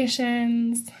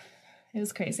decorations. It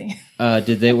was crazy.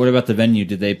 Did they? What about the venue?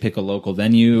 Did they pick a local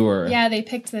venue or? Yeah, they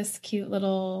picked this cute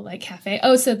little like cafe.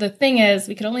 Oh, so the thing is,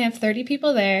 we could only have 30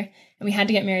 people there, and we had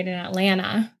to get married in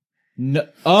Atlanta. No.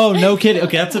 Oh, no kidding.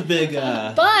 Okay, that's a big.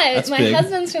 But That's my big.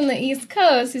 husband's from the East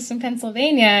Coast. He's from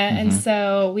Pennsylvania, and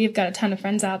so we've got a ton of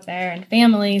friends out there and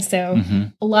family. So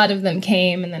a lot of them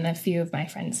came, and then a few of my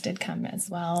friends did come as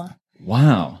well.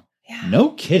 Wow. Yeah. No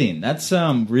kidding. That's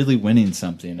really winning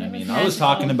something. I mean, I was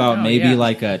talking about Oh, maybe yeah.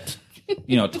 like a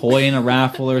toy in a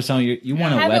raffle or something. You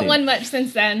won I a haven't wedding. won much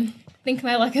since then. I think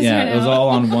my luck is Yeah, run it was out. all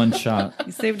on one shot.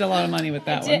 You saved a lot of money with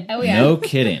that one. Oh yeah. No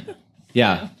kidding.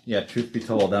 Yeah. Truth be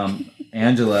told,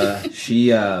 Angela, she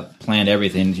planned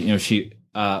everything. She,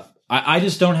 I I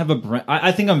just don't have a brain.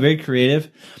 I think I'm very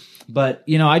creative, but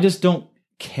I just don't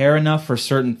care enough for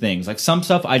certain things. Like some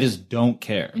stuff I just don't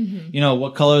care.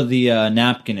 What color the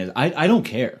napkin is. I don't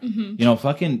care.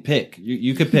 Fucking pick.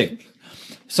 You could pick.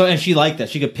 So, and she liked that.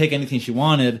 She could pick anything she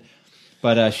wanted,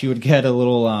 but she would get a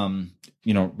little,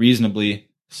 reasonably.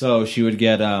 So she would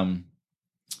get it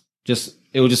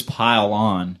would just pile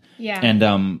on. Yeah.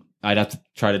 And I'd have to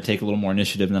try to take a little more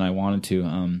initiative than I wanted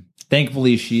to.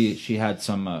 Thankfully, she had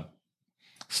some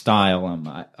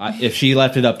style. If she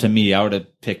left it up to me, I would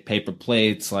have picked paper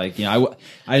plates. Like, I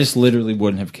just literally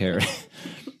wouldn't have cared.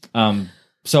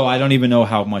 So I don't even know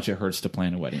how much it hurts to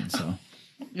plan a wedding. So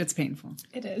It's painful.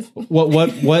 It is.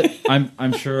 What?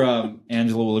 I'm sure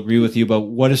Angela will agree with you, but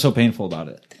what is so painful about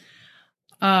it?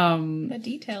 The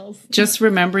details. Just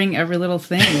remembering every little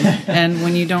thing. And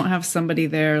when you don't have somebody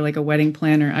there, like a wedding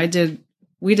planner,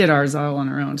 we did ours all on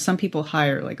our own. Some people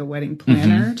hire like a wedding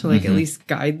planner to like at least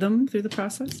guide them through the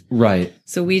process. Right.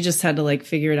 So we just had to like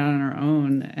figure it out on our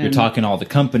own. And you're talking all the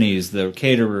companies, the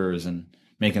caterers, and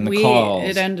making the calls.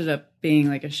 It ended up being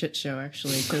like a shit show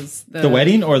actually, because the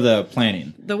wedding or the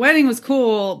planning? The wedding was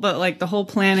cool, but like the whole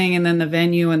planning and then the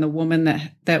venue and the woman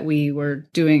that we were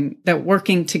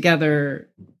working together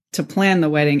to plan the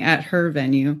wedding at her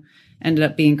venue ended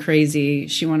up being crazy.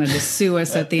 She wanted to sue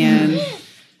us at the end.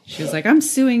 She was like, I'm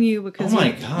suing you because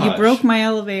you broke my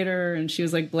elevator. And she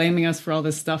was like blaming us for all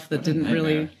this stuff that didn't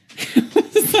really, it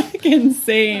was like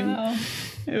insane. Wow.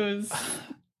 It was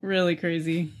really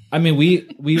crazy. I mean,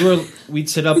 we'd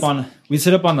sit up on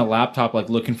the laptop, like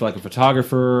looking for like a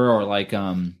photographer or like,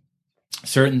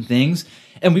 certain things.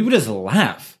 And we would just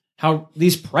laugh how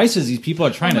these prices these people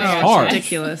are trying to charge. It's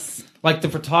ridiculous. Like the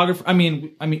photographer, I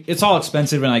mean, it's all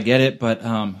expensive and I get it, but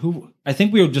I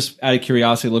think we were just out of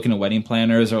curiosity looking at wedding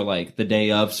planners or like the day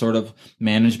of sort of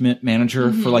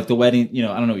manager for like the wedding.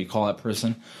 I don't know what you call that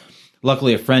person.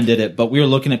 Luckily, a friend did it, but we were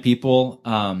looking at people.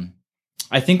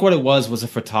 I think what it was a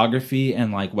photography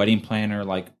and like wedding planner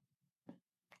like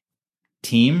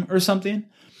team or something.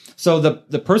 So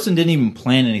the person didn't even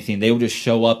plan anything. They would just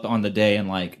show up on the day and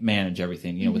like manage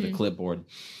everything, with a clipboard.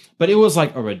 But it was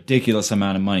like a ridiculous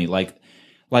amount of money. Like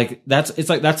that's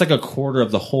like a quarter of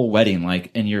the whole wedding.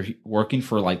 Like, and you're working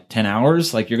for like 10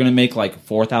 hours. Like you're going to make like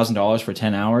 $4,000 for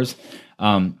 10 hours.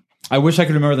 I wish I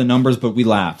could remember the numbers, but we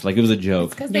laughed. Like it was a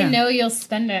joke. Because they know you'll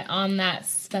spend it on that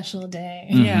special day.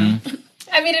 Yeah.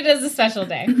 I mean, it is a special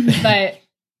day, but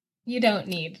you don't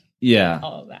need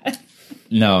all of that.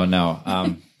 No.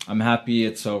 I'm happy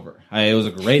it's over. It was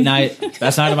a great night,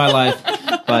 best night of my life,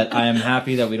 but I am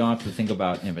happy that we don't have to think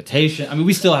about invitation. I mean,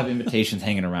 we still have invitations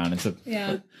hanging around.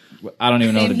 I don't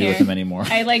even know what to do with them anymore.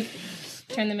 I like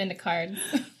turn them into cards.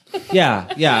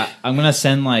 Yeah. I'm going to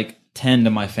send like 10 to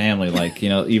my family, like,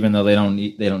 even though they don't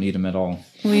need them at all.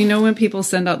 Well, when people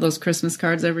send out those Christmas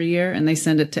cards every year and they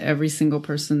send it to every single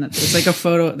person it's like a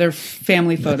photo, their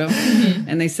family photo,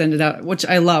 and they send it out, which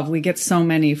I love. We get so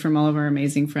many from all of our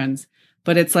amazing friends.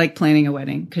 But it's like planning a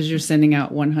wedding because you're sending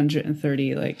out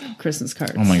 130 like Christmas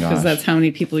cards. Oh my gosh. Because that's how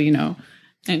many people you know.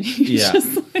 And it's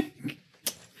just like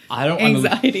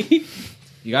anxiety.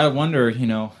 You got to wonder,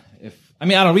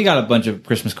 we got a bunch of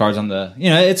Christmas cards on the,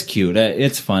 it's cute.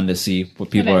 It's fun to see what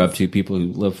people are up to, people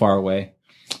who live far away.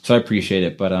 So I appreciate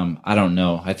it. But I don't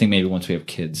know. I think maybe once we have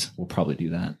kids, we'll probably do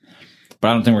that. But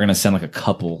I don't think we're going to send like a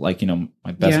couple, like,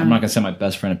 my best, I'm not going to send my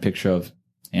best friend a picture of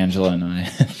Angela and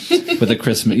I with a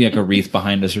Christmas, like a wreath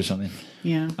behind us or something.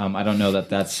 Yeah. I don't know that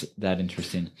that's that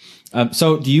interesting.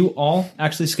 So do you all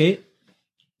actually skate?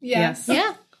 Yes.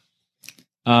 Yeah.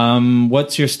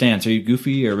 What's your stance? Are you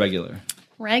goofy or regular?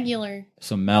 Regular.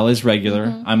 So Mel is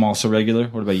regular. I'm also regular.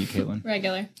 What about you, Caitlin?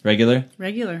 Regular.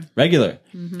 Regular.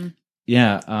 Mm-hmm.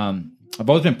 Yeah. I've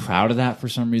always been proud of that for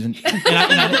some reason.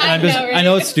 I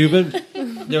know it's stupid.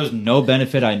 There was no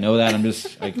benefit. I know that. I'm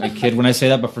just I kid when I say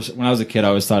that, but when I was a kid, I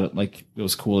always thought it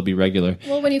was cool to be regular.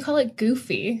 Well, when you call it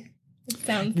goofy, it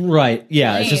sounds right.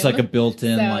 Yeah, lame. It's just like a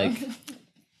built-in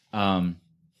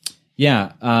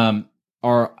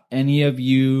are any of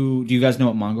you? Do you guys know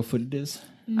what Mongo footed is?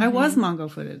 I was Mongo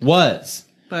footed.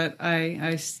 But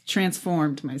I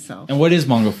transformed myself. And what is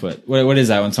Mongo foot? What is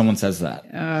that when someone says that?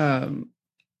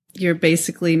 You're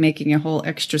basically making a whole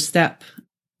extra step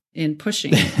in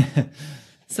pushing.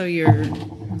 So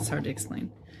it's hard to explain.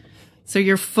 So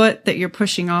your foot that you're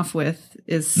pushing off with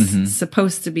is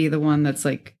supposed to be the one that's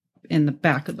like in the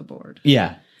back of the board.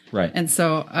 Yeah, right. And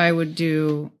so I would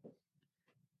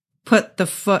put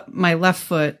my left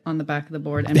foot on the back of the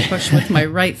board and push with my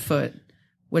right foot,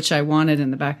 which I wanted in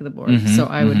the back of the board. So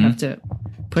I would have to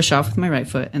push off with my right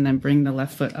foot, and then bring the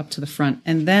left foot up to the front,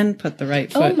 and then put the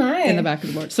right Oh foot my. in the back of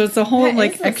the board. So it's a whole That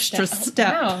like is a extra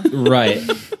step. Wow. Right.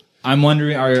 I'm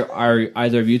wondering, are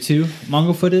either of you two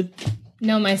Mongol-footed?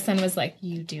 No, my son was like,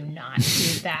 "You do not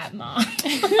do that, Mom."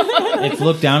 It's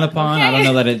looked down upon. I don't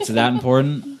know that it's that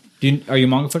important. Are you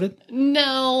Mongol-footed?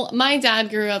 No, my dad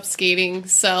grew up skating,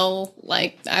 so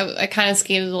like I kind of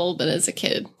skated a little bit as a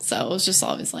kid. So it was just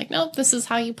always like, nope, this is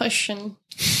how you push and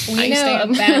how We you know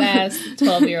a stand. badass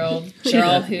 12-year-old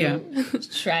girl does, who yeah.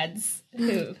 shreds, who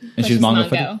And she's pushes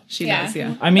Mongol-footed? Mongo. She does,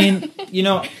 yeah. I mean,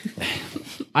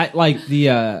 I like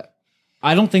the.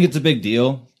 I don't think it's a big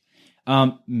deal.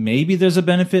 Maybe there's a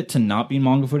benefit to not being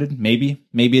Mongol-footed. Maybe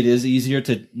it is easier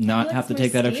to not Well, have to it's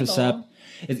take more that extra stable. step.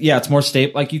 It's more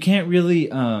stable. Like you can't really.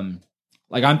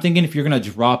 Like I'm thinking if you're gonna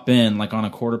drop in like on a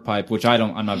quarter pipe, which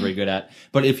I'm not very good at.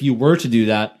 But if you were to do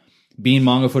that, being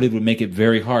Mongol-footed would make it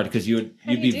very hard because you'd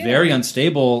be very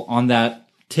unstable on that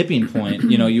tipping point.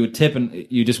 You would tip and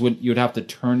you would have to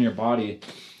turn your body.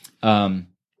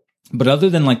 But other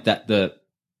than like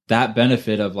that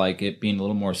benefit of like it being a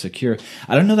little more secure,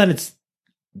 I don't know that it's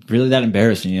really that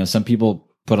embarrassing. Some people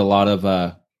put a lot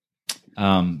of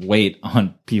weight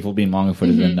on people being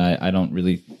Mongol-footed, and I don't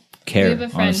really care. We have a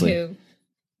friend honestly. who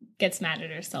gets mad at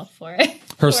herself for it.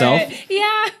 Herself? For it.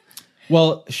 Yeah.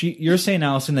 Well, you're saying,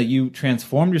 Allison, that you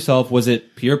transformed yourself. Was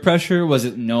it peer pressure? Was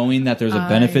it knowing that there's a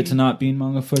benefit to not being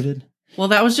Mongol-footed? Well,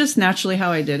 that was just naturally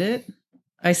how I did it.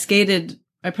 I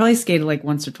probably skated like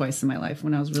once or twice in my life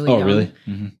when I was really young. Oh, really?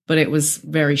 Mm-hmm. But it was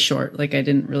very short. Like I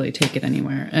didn't really take it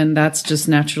anywhere. And that's just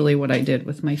naturally what I did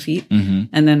with my feet. Mm-hmm.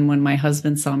 And then when my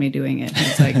husband saw me doing it,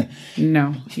 he's like,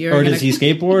 no, you're Or does he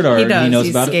skateboard? Or He does. he knows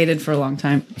He's about it? skated for a long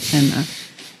time. And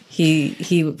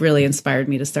he really inspired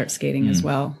me to start skating as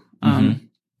well.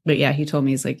 But yeah, he told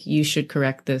me, he's like, you should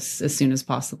correct this as soon as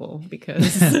possible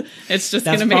because it's just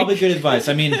going That's to probably make... good advice.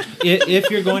 I mean,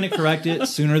 if you're going to correct it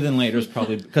sooner than later, is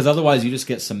probably because otherwise you just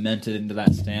get cemented into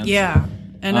that stance. Yeah.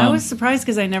 And I was surprised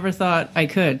because I never thought I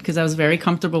could because I was very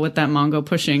comfortable with that Mongo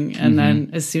pushing. And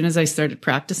then as soon as I started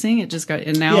practicing, it just got...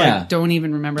 And now I don't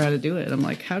even remember how to do it. I'm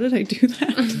like, how did I do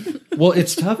that? Well,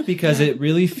 it's tough because it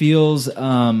really feels...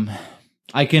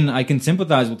 I can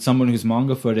sympathize with someone who's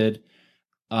Mongol-footed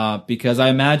because I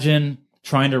imagine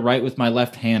trying to write with my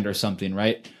left hand or something,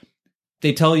 right?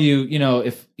 They tell you,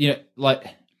 like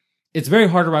it's very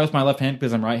hard to write with my left hand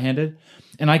because I'm right-handed,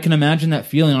 and I can imagine that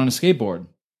feeling on a skateboard.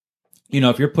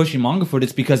 If you're pushing Mongol-foot,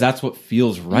 it's because that's what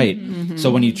feels right. Mm-hmm.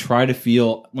 So when you try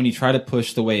to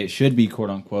push the way it should be, quote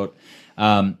unquote,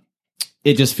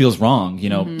 it just feels wrong,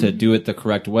 to do it the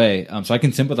correct way. So I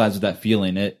can sympathize with that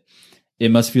feeling. It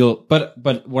must feel,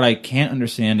 but what I can't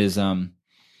understand is,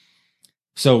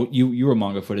 so you were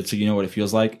Mongo-footed, so you know what it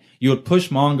feels like. You would push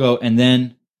Mongo and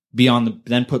then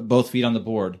then put both feet on the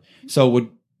board.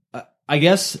 So I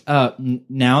guess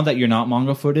now that you're not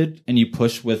Mongo-footed and you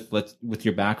push with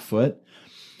your back foot,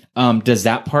 does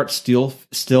that part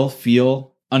still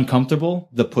feel uncomfortable?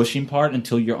 The pushing part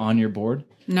until you're on your board?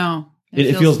 No.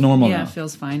 It feels normal now. Yeah, it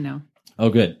feels fine now. Oh,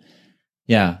 good.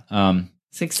 Yeah.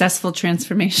 Successful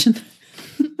transformation.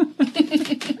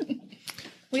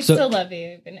 We still love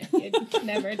you, even if you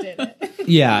never did it.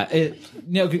 Yeah,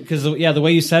 because the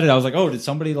way you said it, I was like, oh, did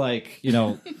somebody like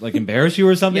embarrass you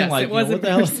or something? Yes, like, it was what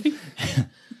the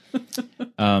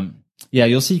hell? Yeah,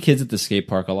 you'll see kids at the skate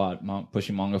park a lot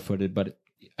pushing Mongo-footed, but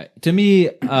to me,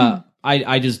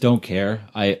 I just don't care.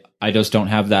 I just don't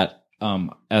have that.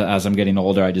 As I'm getting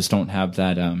older, I just don't have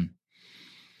that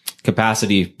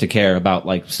capacity to care about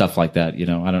like stuff like that.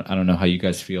 I don't know how you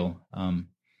guys feel.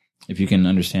 If you can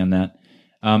understand that.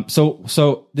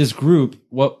 So this group,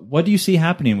 what do you see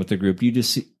happening with the group? Do you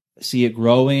just see it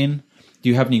growing? Do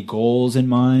you have any goals in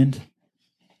mind?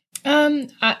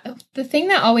 The thing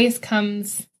that always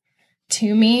comes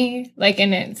to me,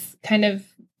 and it's kind of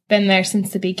been there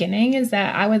since the beginning, is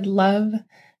that I would love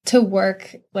to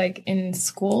work in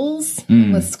schools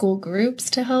with school groups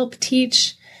to help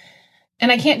teach.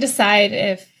 And I can't decide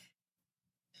if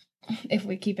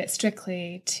we keep it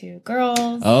strictly to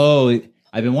girls. Oh,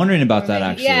 I've been wondering about that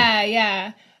actually.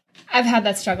 Yeah. I've had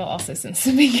that struggle also since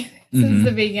the beginning.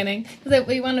 Because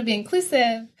we want to be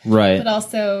inclusive, right? But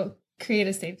also create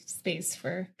a safe space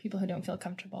for people who don't feel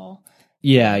comfortable.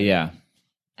 Yeah.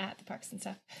 At the parks and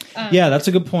stuff. Yeah, that's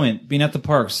a good point. Being at the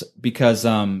parks, because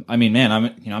I'm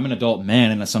an adult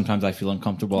man, and sometimes I feel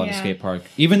uncomfortable at a skate park.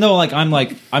 Even though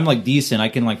I'm decent, I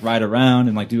can ride around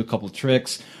and do a couple of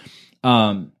tricks.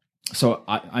 So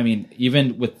I mean,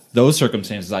 even with those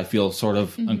circumstances, I feel sort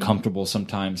of uncomfortable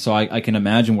sometimes. So I can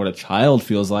imagine what a child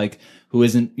feels like who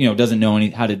isn't, doesn't know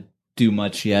how to do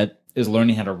much yet, is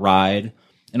learning how to ride,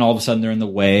 and all of a sudden they're in the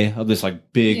way of this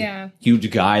like big, Yeah. huge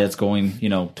guy that's going,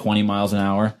 20 miles an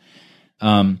hour.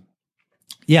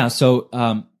 You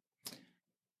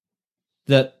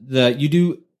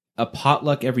do a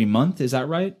potluck every month, is that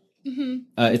right?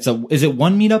 Mm-hmm. Is it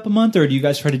one meetup a month, or do you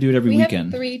guys try to do it every We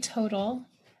weekend? have 3 total.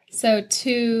 So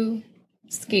 2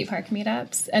 skate park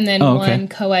meetups and then Oh, okay. 1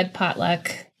 co-ed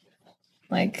potluck,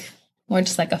 like more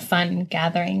just like a fun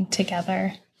gathering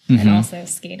together and also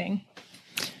skating.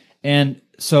 And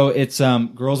so it's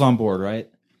girls on board, right?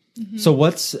 So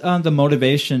what's the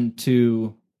motivation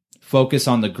to focus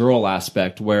on the girl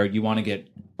aspect where you want to get,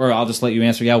 or I'll just let you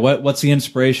answer. Yeah. What's the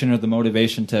inspiration or the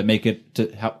motivation to make it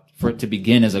for it to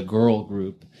begin as a girl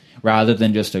group rather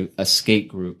than just a skate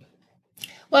group?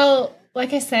 Well,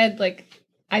 like I said, like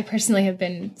I personally have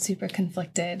been super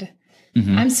conflicted.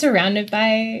 I'm surrounded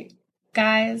by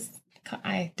guys.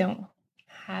 I don't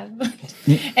have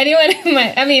anyone in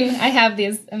my, I mean, I have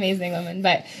these amazing women,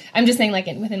 but I'm just saying like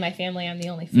within my family, I'm the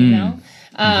only female.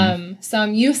 So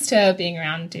I'm used to being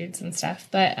around dudes and stuff,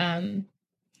 but I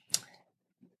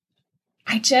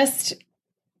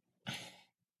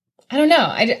don't know.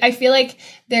 I feel like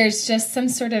there's just some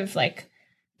sort of like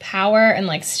power and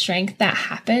like strength that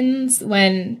happens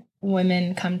when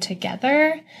women come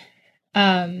together.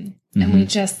 And we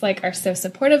just like are so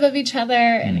supportive of each other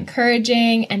and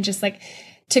encouraging and just like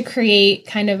to create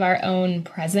kind of our own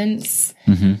presence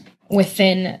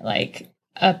within like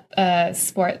a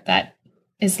sport that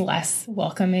is less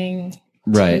welcoming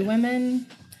to women.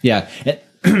 Yeah.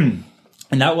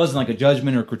 And that wasn't like a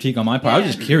judgment or critique on my part. I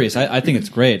was just curious. I think it's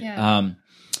great. Yeah.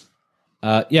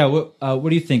 What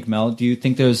do you think, Mel? What do you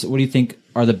think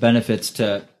are the benefits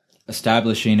to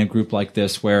establishing a group like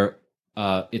this where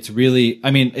it's really,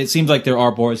 I mean, it seems like there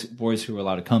are boys who are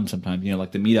allowed to come sometimes,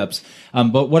 like the meetups.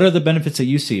 But what are the benefits that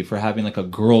you see for having like a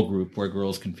girl group where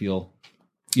girls can feel,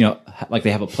 like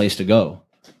they have a place to go?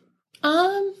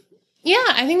 Yeah,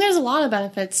 I think there's a lot of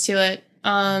benefits to it.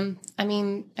 I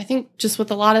mean, I think just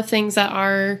with a lot of things that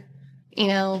are,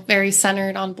 very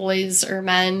centered on boys or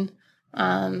men,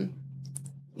 to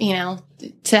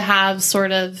have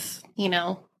sort of,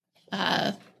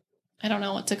 I don't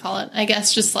know what to call it. I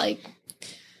guess just like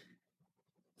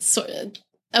sort of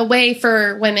a way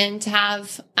for women to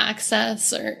have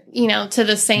access or, to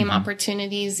the same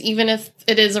opportunities, even if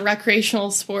it is a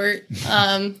recreational sport.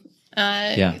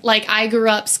 Like I grew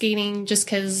up skating just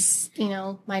because,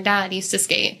 my dad used to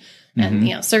skate and,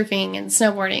 surfing and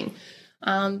snowboarding.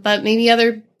 But maybe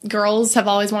other girls have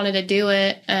always wanted to do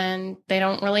it and they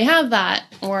don't really have that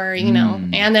or,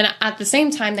 and then at the same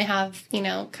time they have,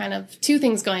 kind of 2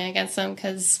 things going against them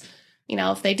because,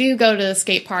 if they do go to the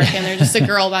skate park and they're just a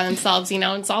girl by themselves,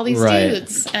 it's all these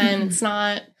dudes and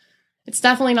it's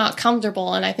definitely not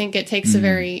comfortable. And I think it takes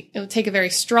it would take a very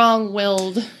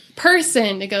strong-willed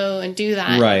person to go and do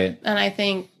that. Right. And I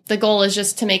think the goal is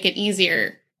just to make it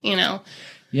easier,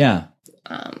 Yeah.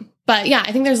 But yeah,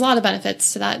 I think there's a lot of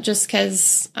benefits to that just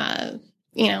because, I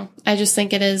just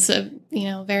think it is a,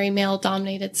 very male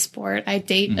dominated sport. I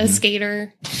date a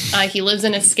skater. He lives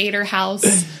in a skater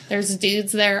house. There's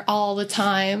dudes there all the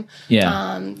time.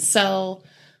 Yeah. And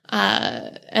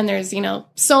there's,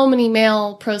 so many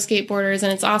male pro skateboarders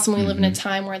and it's awesome. We live in a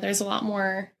time where there's a lot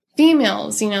more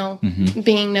females,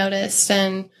 being noticed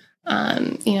and,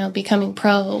 becoming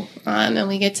pro. And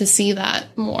we get to see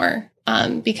that more.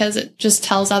 Because it just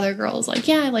tells other girls like,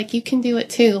 yeah, like you can do it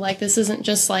too. Like this isn't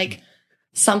just like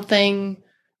something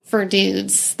for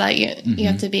dudes that you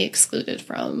have to be excluded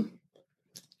from.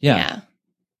 Yeah.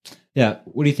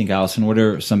 What do you think, Allison? What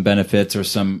are some benefits or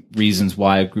some reasons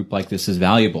why a group like this is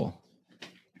valuable?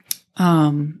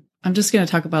 I'm just going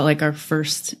to talk about like our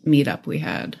first meetup we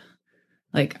had.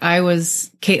 Like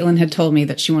Caitlin had told me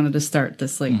that she wanted to start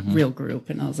this like real group.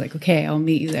 And I was like, okay, I'll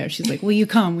meet you there. She's like, will you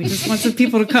come? We just want some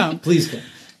people to come. Please come.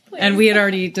 And we had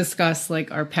already discussed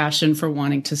like our passion for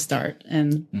wanting to start.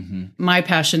 And my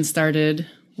passion started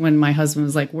when my husband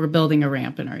was like, we're building a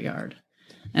ramp in our yard.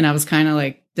 And I was kind of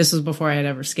like, this was before I had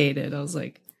ever skated. I was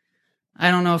like,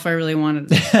 I don't know if I really wanted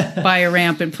to buy a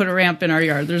ramp and put a ramp in our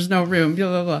yard. There's no room, blah,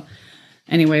 blah, blah.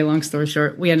 Anyway, long story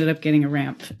short, we ended up getting a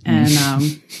ramp. And,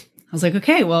 I was like,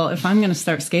 okay, well, if I'm going to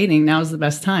start skating, now's the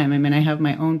best time. I mean, I have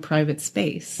my own private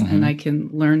space and I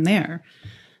can learn there.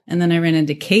 And then I ran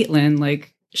into Caitlin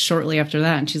like shortly after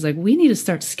that. And she's like, we need to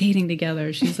start skating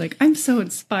together. She's like, I'm so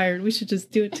inspired. We should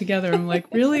just do it together. I'm like,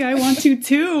 really? I want to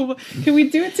too. Can we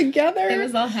do it together? It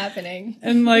was all happening.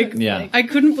 And like, I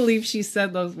couldn't believe she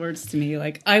said those words to me.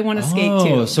 Like, I want to skate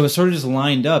too. So it sort of just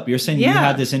lined up. You're saying you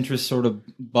had this interest sort of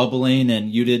bubbling and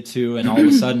you did too. And all of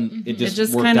a sudden it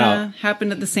just worked kind out. of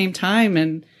happened at the same time.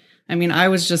 And I mean, I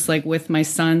was just like with my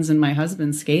sons and my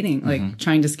husband skating, like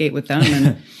trying to skate with them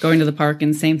and going to the park,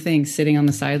 and same thing, sitting on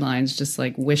the sidelines, just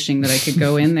like wishing that I could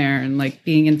go in there, and like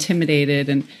being intimidated,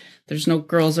 and there's no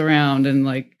girls around, and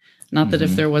like, not that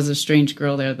if there was a strange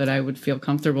girl there that I would feel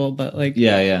comfortable, but like,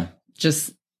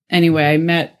 just anyway, I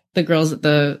met the girls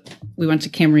we went to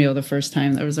Camarillo the first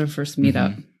time. That was our first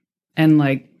meetup. And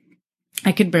like,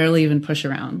 I could barely even push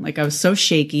around. Like, I was so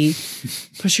shaky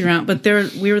pushing around, but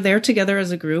we were there together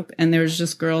as a group, and there was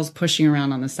just girls pushing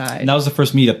around on the side. And that was the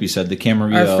first meetup, you said, the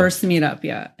Camarillo. Our first meetup,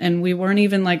 yeah. And we weren't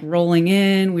even like rolling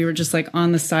in. We were just like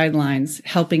on the sidelines,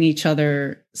 helping each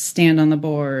other stand on the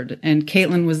board. And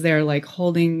Caitlin was there like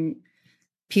holding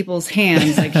people's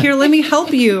hands, like, here, let me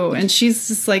help you. And she's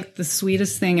just like the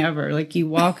sweetest thing ever. Like, you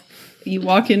walk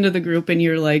into the group and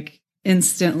you're like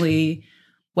instantly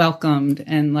welcomed,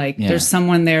 and like there's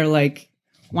someone there like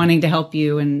wanting to help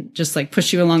you and just like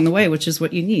push you along the way, which is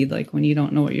what you need, like when you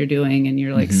don't know what you're doing and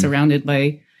you're like surrounded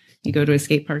by, you go to a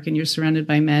skate park and you're surrounded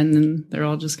by men and they're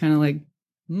all just kind of like,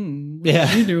 what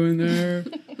are you doing there?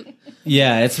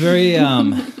 It's very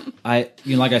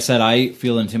like I said, I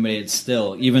feel intimidated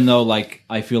still, even though like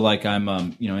I feel like I'm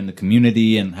in the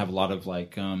community and have a lot of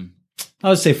like I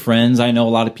would say friends. I know a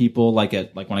lot of people like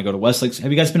when I go to Westlake.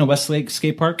 Have you guys been to Westlake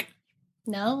skate park?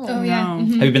 No. Oh, yeah.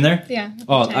 No. Have you been there? Yeah.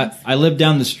 Oh, I lived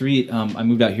down the street. I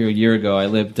moved out here a year ago. I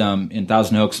lived in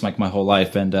Thousand Oaks like my whole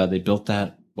life, and they built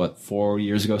that, 4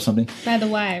 years ago or something? By the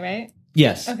Y, right?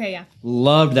 Yes. Okay, yeah.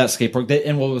 Loved that skate park.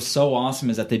 And what was so awesome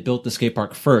is that they built the skate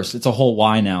park first. It's a whole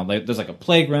Y now. Like, there's like a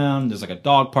playground, there's like a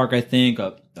dog park, I think,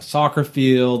 a soccer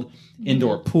field,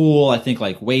 indoor pool, I think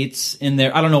like weights in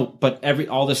there. I don't know, but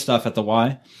all this stuff at the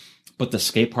Y. But the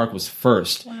skate park was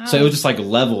first. Wow. So it was just like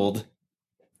leveled.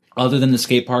 Other than the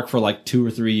skate park for like 2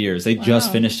 or 3 years. They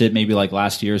just finished it maybe like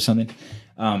last year or something.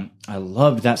 I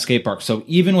loved that skate park. So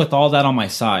even with all that on my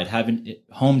side, having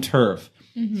home turf,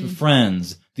 the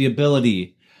friends, the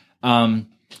ability,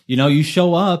 you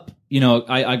show up,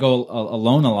 I go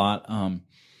alone a lot.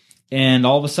 And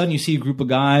all of a sudden you see a group of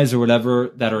guys or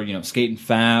whatever that are, skating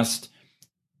fast,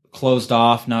 closed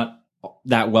off, not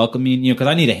that welcoming, because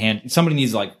I need a hand. Somebody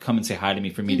needs to like come and say hi to me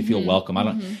for me to feel welcome. I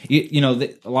don't,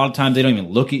 a lot of times they don't even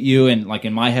look at you, and like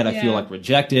in my head, I feel like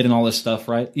rejected and all this stuff,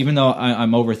 right? Even though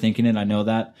I'm overthinking it, I know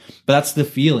that, but that's the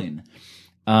feeling.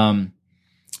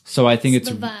 So I think it's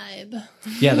the vibe.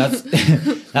 Yeah, that's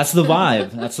that's the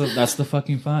vibe. That's the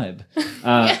fucking vibe.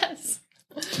 Yes.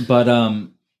 But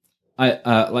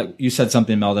I like you said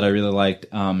something, Mel, that I really liked.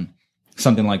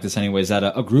 Something like this, anyways.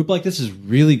 That a group like this is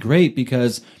really great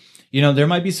because. There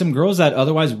might be some girls that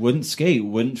otherwise wouldn't skate,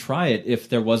 wouldn't try it if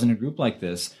there wasn't a group like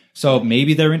this. So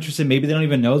maybe they're interested, maybe they don't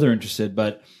even know they're interested,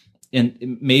 but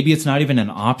maybe it's not even an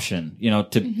option,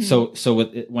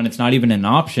 when it's not even an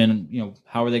option,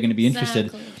 how are they going to be interested?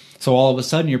 Exactly. So all of a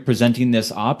sudden you're presenting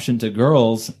this option to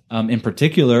girls, in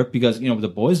particular, because, the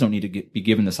boys don't need to be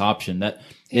given this option that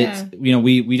it's,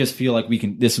 we just feel like we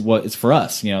can, this is what it's for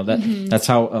us, that's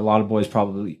how a lot of boys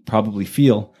probably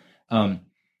feel.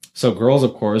 So girls,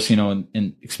 of course,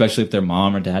 and especially if their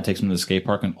mom or dad takes them to the skate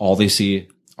park and all they see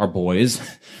are boys,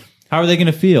 how are they going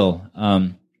to feel?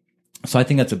 So I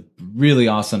think that's a really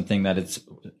awesome thing that it's,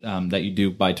 that you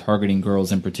do by targeting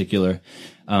girls in particular.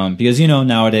 Because,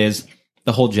 nowadays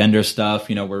the whole gender stuff,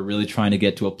 we're really trying to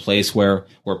get to a place where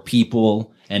we're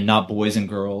people and not boys and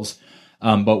girls.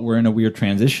 But we're in a weird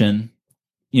transition,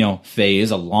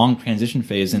 phase, a long transition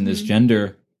phase in this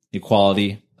gender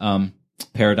equality,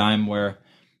 paradigm where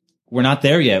we're not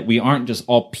there yet. We aren't just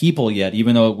all people yet,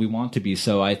 even though we want to be.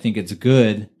 So I think it's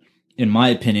good, in my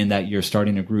opinion, that you're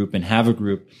starting a group and have a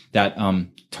group that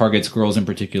targets girls in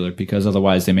particular, because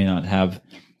otherwise they may not have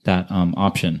that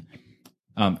option.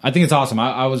 I think it's awesome.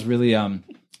 I was really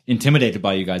intimidated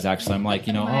by you guys, actually. I'm like,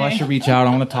 I should reach out. I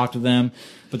want to talk to them.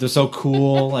 But they're so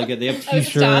cool. Like, they have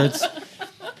T-shirts.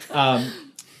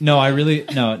 No,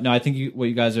 I think what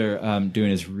you guys are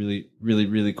doing is really, really,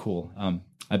 really cool.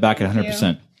 I back it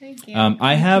 100%. Thank you.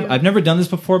 I've never done this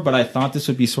before, but I thought this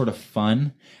would be sort of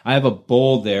fun. I have a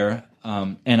bowl there,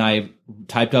 and I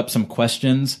typed up some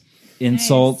questions,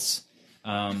 insults.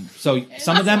 So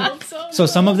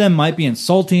some of them might be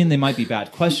insulting. They might be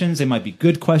bad questions. They might be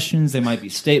good questions. They might be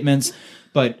statements.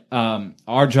 But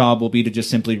our job will be to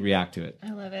just simply react to it. I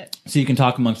love it. So you can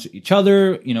talk amongst each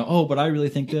other. But I really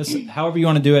think this. However you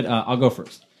want to do it. I'll go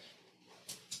first.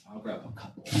 I'll grab a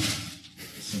couple.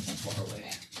 Since I'm far away.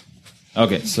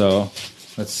 Okay, so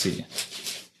let's see.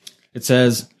 It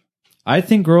says, I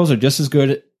think girls are just as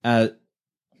good at...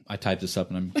 I typed this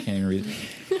up and I can't even read it.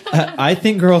 I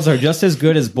think girls are just as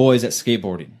good as boys at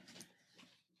skateboarding.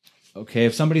 Okay,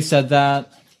 if somebody said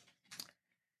that,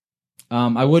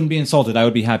 I wouldn't be insulted. I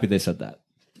would be happy they said that.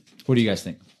 What do you guys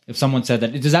think? If someone said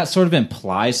that, does that sort of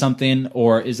imply something,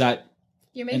 or is that?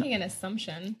 You're making an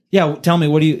assumption. Yeah, tell me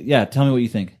what you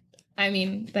think. I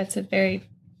mean, that's a very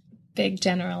big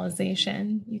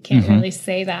generalization. You can't really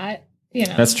say that. You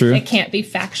know, that's true. It can't be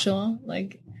factual,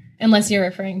 like unless you're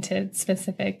referring to a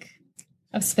specific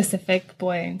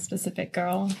boy and specific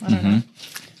girl. I don't know.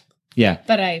 Yeah,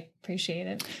 but I appreciate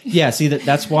it. Yeah, see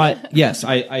that's why. Yes,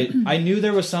 I knew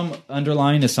there was some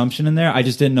underlying assumption in there. I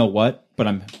just didn't know what.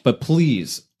 But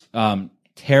please,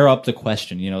 tear up the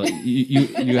question. You know,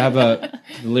 you have a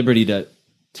liberty to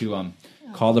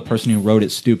call the person who wrote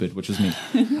it stupid, which was me.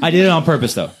 I did it on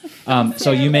purpose, though.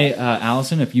 So you may,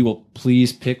 Allison, if you will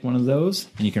please pick one of those,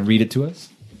 and you can read it to us.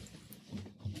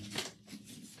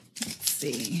 Let's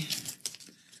see.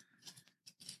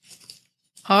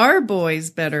 Are boys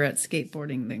better at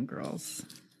skateboarding than girls?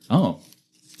 Oh,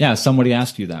 yeah. Somebody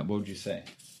asked you that. What would you say?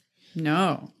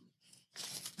 No.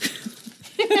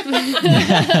 Good.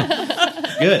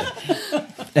 All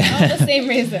the same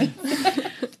reason.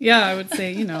 Yeah, I would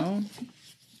say, you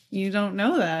don't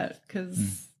know that because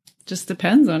it just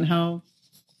depends on how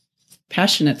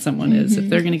passionate someone is. If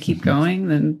they're going to keep going,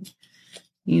 then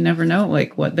you never know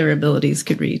like what their abilities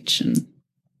could reach. And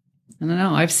I don't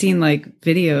know. I've seen like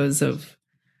videos of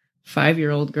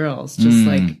 5-year-old girls just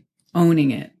like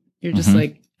owning it. You're just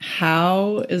like,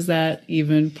 how is that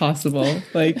even possible?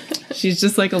 Like, she's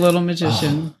just like a little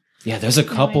magician. Yeah, there's a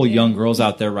couple young girls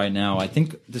out there right now. I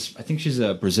think she's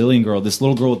a Brazilian girl. This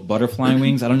little girl with butterfly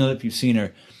wings. I don't know if you've seen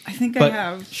her. I think but I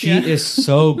have. She is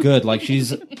so good. Like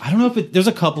I don't know if there's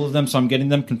a couple of them, so I'm getting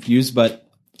them confused. But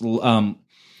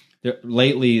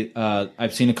lately,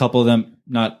 I've seen a couple of them,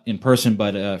 not in person,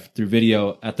 but through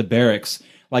video at the barracks.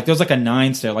 Like there's like a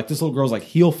 9 stair. Like this little girl's like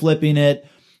heel flipping it,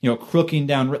 crooking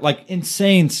down, like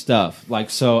insane stuff. Like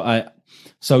so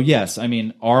yes, I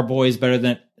mean, are boys better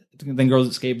than girls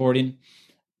at skateboarding?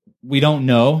 We don't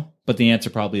know, but the answer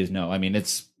probably is no. I mean,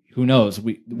 who knows?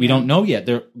 We don't know yet.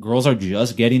 Girls are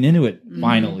just getting into it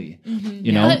finally.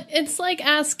 You know, it's like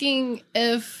asking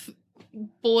if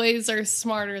boys are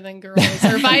smarter than girls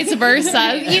or vice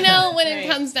versa. When it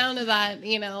comes down to that,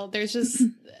 there's just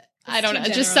I don't know,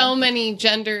 just so many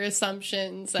gender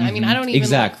assumptions. I mean, I don't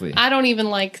even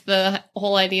like the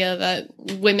whole idea that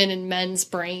women and men's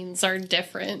brains are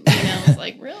different. It's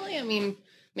like, really? I mean,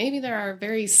 maybe there are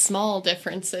very small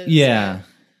differences. Yeah.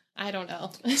 I don't know.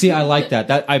 See, I like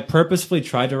that. I purposefully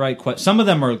tried to write questions. Some of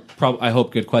them are I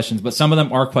hope good questions, but some of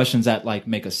them are questions that like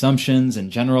make assumptions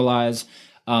and generalize.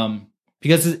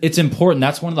 Because it's important.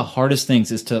 That's one of the hardest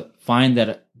things is to find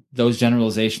that those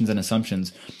generalizations and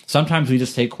assumptions. Sometimes we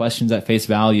just take questions at face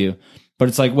value, but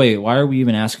it's like, wait, why are we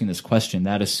even asking this question?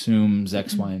 That assumes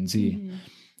X, Y, and Z.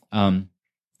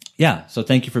 Yeah. So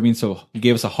thank you for being you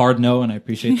gave us a hard no, and I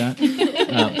appreciate that.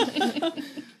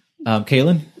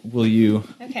 Kaylin, will you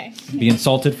be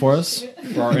insulted for us,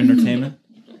 for our entertainment?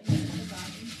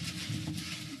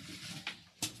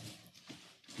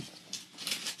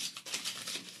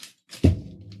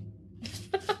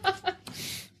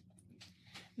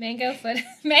 Mango-footed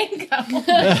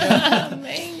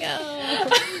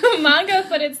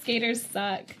skaters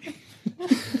suck.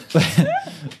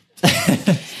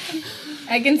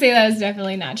 I can say that is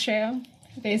definitely not true,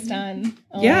 based on.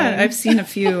 I've seen a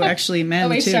few actually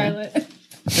men too. Charlotte.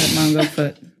 That Mongo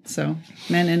foot. So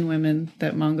men and women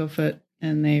that Mongo foot,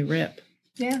 and they rip.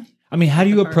 Yeah. I mean, how do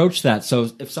you approach that?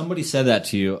 So if somebody said that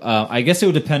to you, I guess it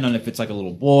would depend on if it's like a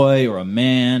little boy or a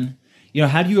man.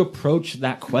 How do you approach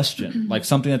that question? Like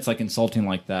something that's like insulting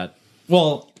like that.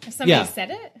 Well, if somebody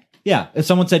said it? Yeah. If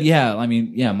someone said,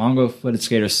 Mongo-footed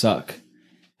skaters suck.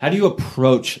 How do you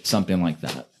approach something like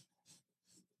that?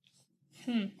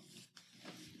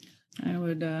 I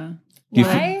would,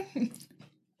 why?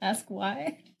 Ask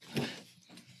why?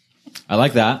 I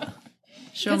like that.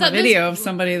 Show them a video of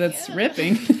somebody that's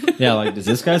ripping. Yeah, like, does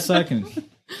this guy suck? And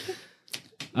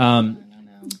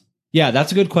yeah,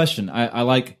 that's a good question. I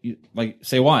like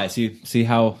say why. See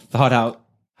how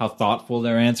thoughtful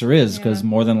their answer is, because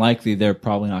more than likely they're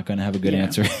probably not going to have a good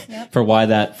answer for why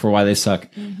they suck.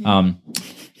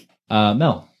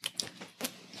 Mel.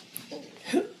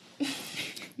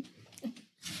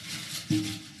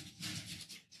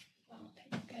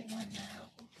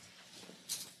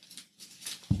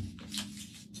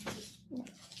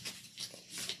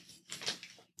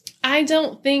 I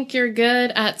don't think you're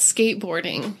good at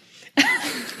skateboarding.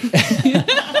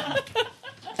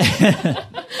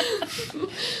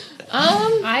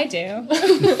 I do.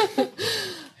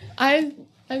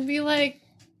 I'd be like,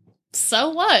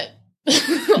 so what?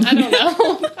 I don't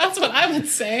know. That's what I would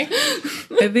say.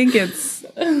 I think it's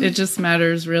It just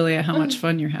matters really at how much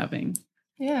fun you're having.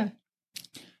 Yeah.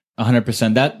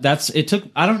 100%. That's it. Took.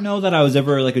 I don't know that I was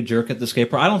ever like a jerk at the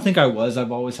skate park. I don't think I was.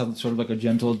 I've always had sort of like a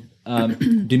gentle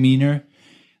demeanor.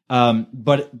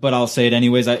 But I'll say it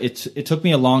anyways. It took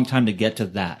me a long time to get to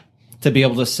that, to be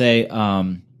able to say,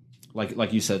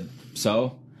 like you said,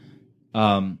 so,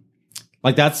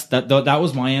 like that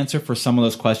was my answer for some of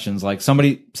those questions. Like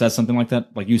somebody says something like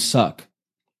that, like you suck.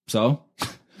 So,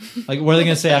 like, what are they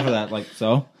going to say after that? Like,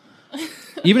 so,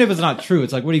 even if it's not true,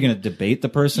 it's like, what are you going to debate the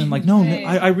person? Like, no, Right.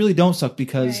 I really don't suck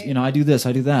because, Right. you know, I do this,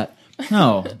 I do that.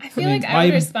 No, I feel like I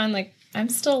would respond like, I'm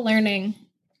still learning.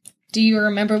 Do you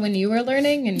remember when you were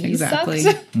learning and you Exactly.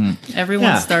 sucked? Everyone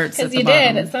Yeah. starts at Because the you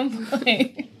bottom. did at some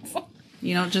point.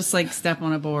 You don't just like step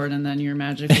on a board and then you're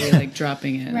magically like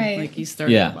dropping it. Right. Like you start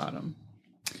Yeah. at the bottom.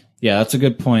 Yeah, that's a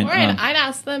good point. Or I'd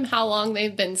ask them how long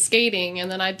they've been skating,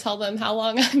 and then I'd tell them how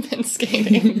long I've been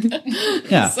skating.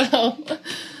 Yeah. So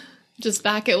just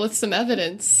back it with some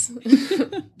evidence.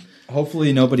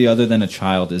 Hopefully nobody other than a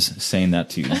child is saying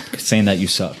that to you, saying that you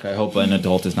suck. I hope an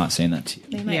adult is not saying that to you.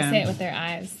 They might Yeah. say it with their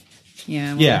eyes.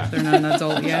 Yeah. Yeah. They're not an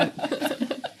adult yet.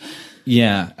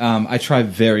 Yeah, I try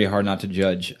very hard not to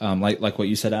judge. Like what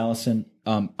you said, Allison.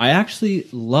 I actually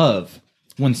love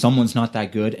when someone's not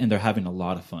that good and they're having a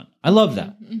lot of fun. I love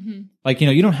that. Mm-hmm. Like, you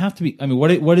know, you don't have to be. I mean,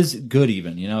 what is good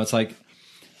even? You know, it's like,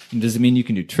 does it mean you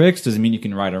can do tricks? Does it mean you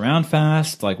can ride around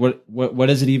fast? Like, what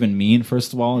does it even mean?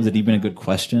 First of all, is it even a good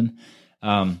question?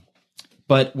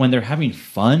 But when they're having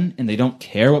fun and they don't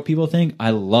care what people think,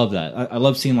 I love that. I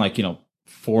love seeing, like, you know,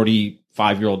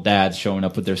 45-year-old dads showing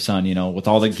up with their son, you know, with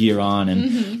all the gear on,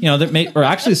 and you know, or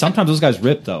actually sometimes those guys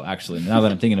rip though. Actually, now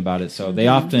that I'm thinking about it, so they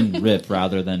often rip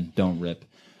rather than don't rip.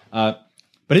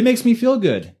 But it makes me feel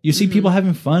good. You see people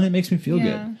having fun, it makes me feel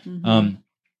Yeah. good.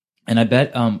 And I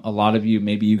bet a lot of you,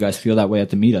 maybe you guys feel that way at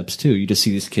the meetups too. You just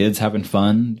see these kids having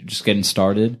fun, just getting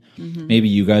started. Maybe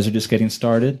you guys are just getting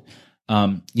started.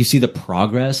 You see the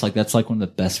progress, like that's like one of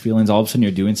the best feelings. All of a sudden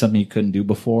you're doing something you couldn't do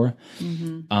before.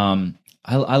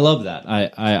 I love that.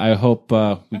 I hope we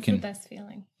That's can. the best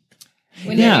feeling.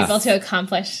 When Yeah. you're able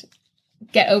to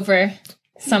get over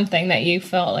something that you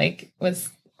felt like was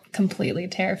completely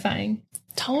terrifying.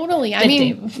 Totally. I The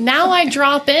mean, day now I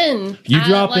drop in. You at,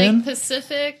 drop like, in?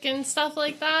 Pacific and stuff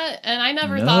like that, and I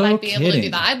never No thought I'd be able to kidding. do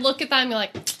that. I'd look at that and be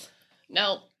like,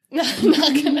 no, not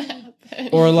gonna happen.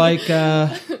 Or like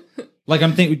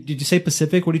I'm thinking. Did you say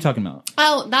Pacific? What are you talking about?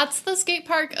 Oh, that's the skate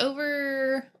park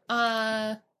over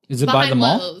Is it by the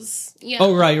mall? Lowe's. Yeah.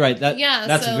 Oh, right.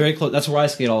 That's so- very close. That's where I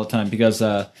skate all the time because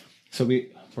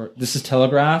this is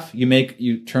Telegraph.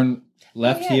 You turn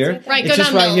left yeah, here. it's Right, It's go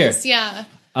just down right here. Mills. Yeah.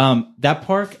 That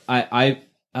park, I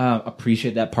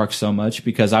appreciate that park so much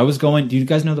because I was going. Do you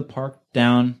guys know the park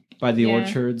down by the Yeah.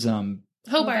 orchards?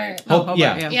 Hobart. Hobart,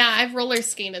 yeah. Yeah, I've roller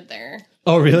skated there.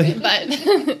 Oh, really?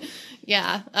 But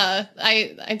yeah,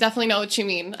 I definitely know what you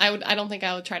mean. I don't think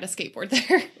I would try to skateboard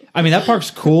there. I mean, that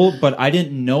park's cool, but I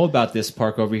didn't know about this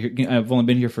park over here. I've only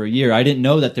been here for a year. I didn't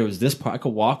know that there was this park. I could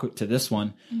walk to this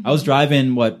one. I was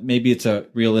driving maybe it's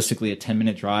realistically a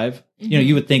 10-minute drive. You know,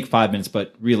 you would think 5 minutes,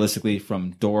 but realistically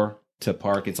from door to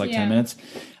park, it's like 10 minutes.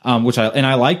 I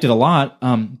liked it a lot.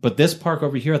 But this park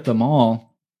over here at the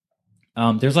mall,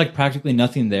 there's like practically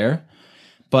nothing there,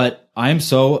 but I'm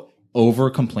so over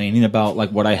complaining about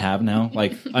like what I have now.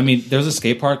 Like, I mean, there's a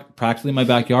skate park practically in my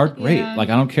backyard. Great. Yeah. Like,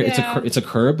 I don't care. Yeah. It's a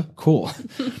curb. Cool.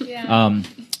 Yeah.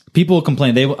 People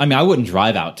complain. I wouldn't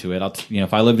drive out to it.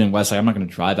 If I lived in Westside, I'm not going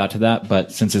to drive out to that.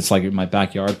 But since it's like in my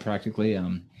backyard practically,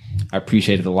 I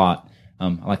appreciate it a lot. I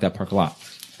like that park a lot.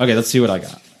 Okay, let's see what I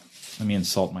got. Let me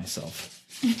insult myself.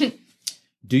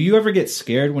 Do you ever get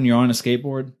scared when you're on a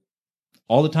skateboard?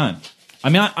 All the time. I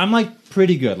mean, I'm like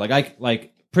pretty good.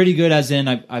 Pretty good as in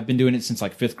I've been doing it since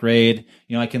like 5th grade.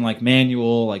 You know, I can like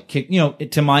manual, like kick, you know,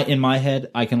 in my head,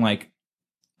 I can like,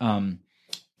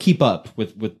 keep up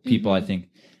with people, I think.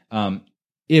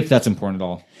 If that's important at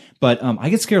all. But, I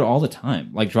get scared all the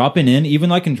time. Like dropping in, even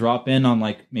though I can drop in on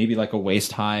like maybe like a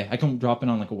waist high. I can drop in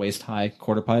on like a waist high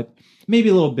quarter pipe, maybe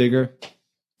a little bigger.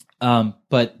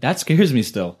 But that scares me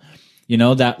still. You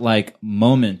know, that like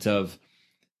moment of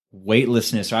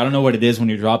weightlessness, or I don't know what it is when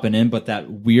you're dropping in, but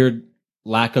that weird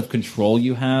lack of control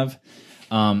you have.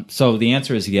 So the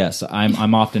answer is yes.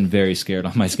 I'm often very scared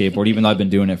on my skateboard, even though I've been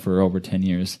doing it for over 10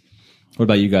 years. What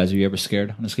about you guys? Are you ever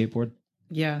scared on a skateboard?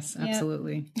 Yes,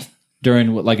 absolutely.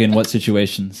 In what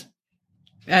situations?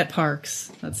 At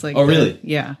parks. That's like Oh, really?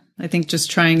 Yeah. I think just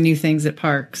trying new things at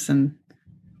parks and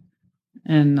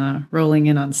rolling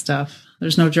in on stuff.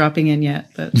 There's no dropping in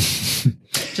yet, but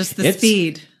just the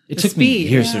speed. It The took me speed,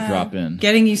 years to drop in.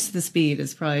 Getting used to the speed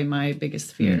is probably my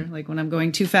biggest fear. Like when I'm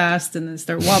going too fast and then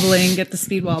start wobbling, get the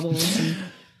speed wobbles. And,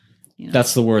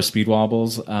 That's the worst, speed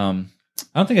wobbles. I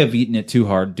don't think I've eaten it too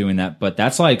hard doing that, but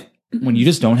that's like when you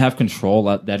just don't have control.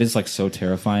 That is like so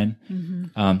terrifying.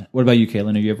 What about you,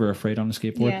 Caitlin? Are you ever afraid on a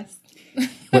skateboard? Yes.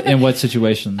 In what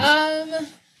situations?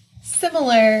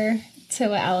 Similar to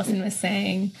what Allison was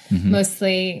saying.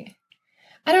 Mostly,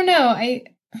 I don't know.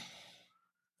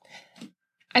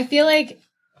 I feel like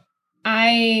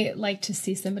I like to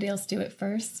see somebody else do it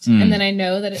first, and then I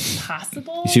know that it's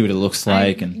possible. You see what it looks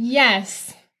like,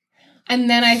 Yes. And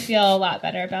then I feel a lot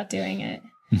better about doing it.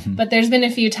 But there's been a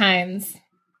few times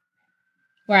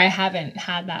where I haven't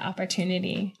had that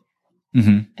opportunity,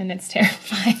 and it's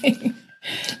terrifying.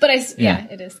 But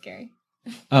it is scary.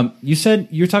 You said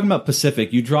you're talking about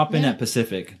Pacific. You drop in at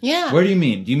Pacific. Yeah. Where do you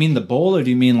mean? Do you mean the bowl or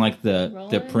do you mean like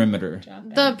the perimeter?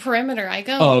 The perimeter. I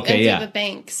go okay, into the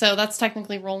bank, so that's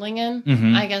technically rolling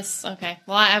in. I guess. Okay.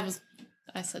 Well,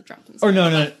 I said drop in. Or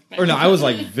no. I was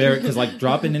like because like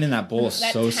dropping in that bowl is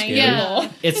so scary. Yeah.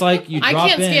 It's like you drop in. I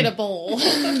can't skate a bowl.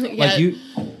 Like you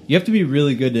have to be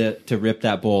really good to rip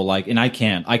that bowl. Like, and I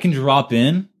can't. I can drop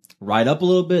in, ride up a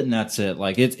little bit, and that's it.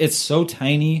 Like it's so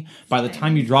tiny. By the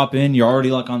time you drop in, you're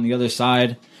already like on the other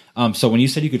side. So when you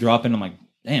said you could drop in, I'm like,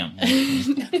 damn.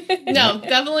 No,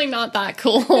 definitely not that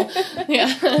cool.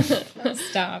 Yeah.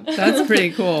 Stop. That's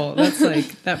pretty cool. That's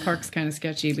like, that park's kind of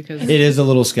sketchy because It is a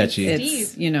little sketchy.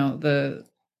 it's,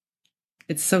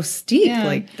 it's so steep. Yeah,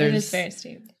 like it is very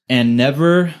steep. And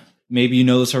never, maybe you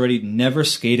know this already, never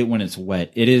skate it when it's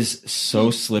wet. It is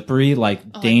so slippery,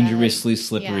 like dangerously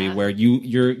slippery, Yeah. where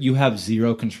you have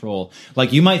zero control.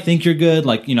 Like you might think you're good,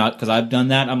 like, because I've done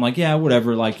that. I'm like, yeah,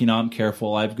 whatever. Like, I'm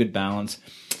careful. I have good balance.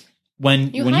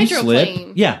 When you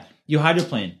slip, you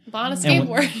hydroplane. But on a And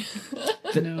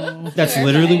skateboard. That's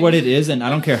literally what it is. And I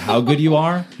don't care how good you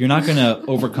are, you're not going to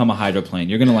overcome a hydroplane.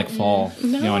 You're going to like fall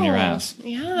on your ass.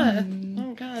 Yeah.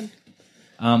 Oh, God.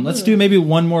 Let's do maybe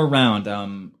one more round.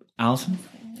 Allison?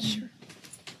 Sure.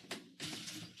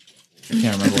 I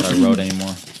can't remember what I wrote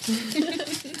anymore.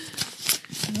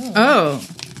 Oh,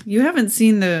 you haven't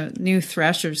seen the new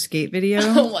Thrasher skate video?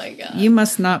 Oh, my God. You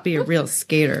must not be a real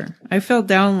skater. I fell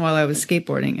down while I was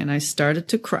skateboarding and I started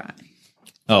to cry.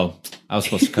 Oh, I was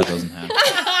supposed to cut those in half.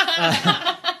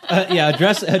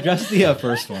 Address the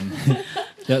first one.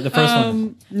 The first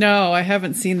one. No, I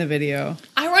haven't seen the video.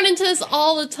 I run into this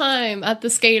all the time at the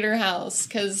skater house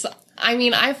because,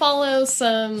 I follow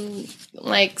some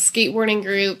like skateboarding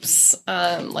groups,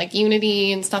 like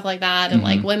Unity and stuff like that, and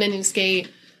like women who skate.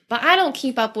 But I don't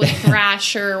keep up with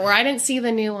Thrasher, or I didn't see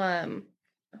the new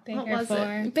Baker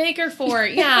 4. Baker 4.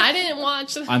 Yeah, I didn't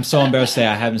watch. I'm so embarrassed to say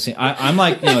I haven't seen. I'm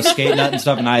like skate nut and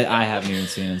stuff, and I haven't even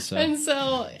seen it. So. And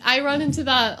so I run into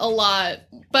that a lot.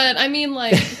 But I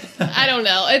don't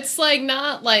know. It's like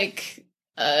not like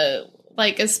a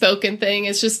spoken thing.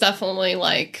 It's just definitely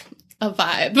like a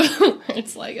vibe.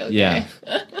 It's like, okay. Yeah.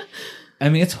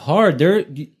 It's hard.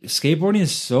 Skateboarding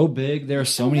is so big. There are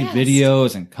so many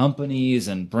videos and companies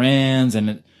and brands,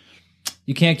 and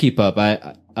you can't keep up.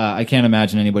 I can't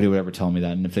imagine anybody would ever tell me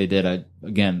that. And if they did,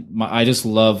 I just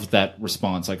love that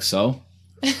response. Like, so?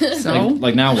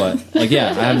 Like now what? Like, yeah,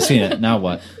 I haven't seen it. Now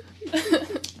what?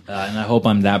 And I hope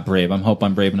I'm that brave.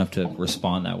 I'm brave enough to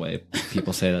respond that way. If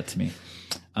people say that to me.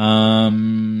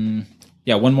 One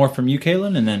more from you,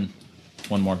 Kaylin, and then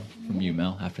one more from you,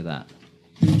 Mel, after that.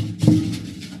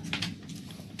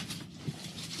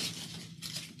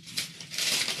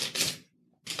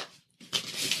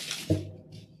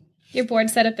 Your board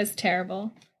setup is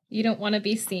terrible. You don't want to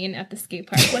be seen at the skate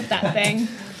park with that thing.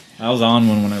 I was on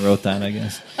one when I wrote that, I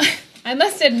guess. I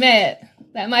must admit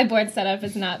that my board setup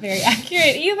is not very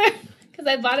accurate either because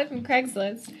I bought it from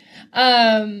Craigslist.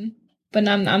 But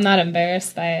I'm not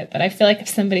embarrassed by it. But I feel like if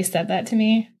somebody said that to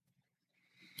me,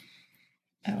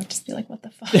 I would just be like, what the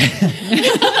fuck?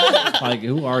 Like,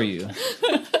 who are you?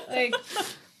 Like,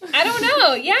 I don't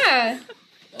know. Yeah.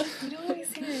 You don't want to be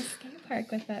seen at a skate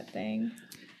park with that thing.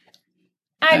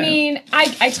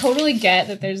 I totally get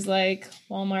that there's like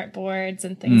Walmart boards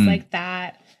and things like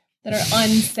that are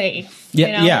unsafe.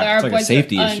 Yeah, there are it's like a boards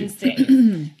safety that are issue.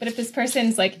 unsafe. But if this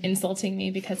person's like insulting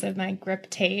me because of my grip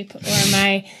tape or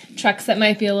my trucks that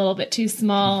might be a little bit too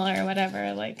small or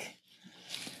whatever, like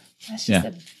that's just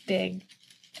a big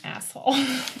asshole.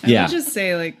 I would just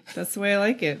say like that's the way I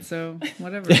like it. So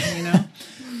whatever,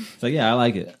 It's like, yeah, I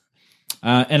like it.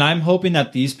 And I'm hoping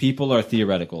that these people are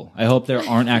theoretical. I hope there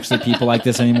aren't actually people like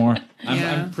this anymore.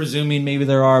 I'm presuming maybe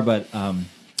there are, but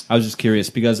I was just curious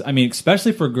because,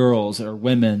 especially for girls or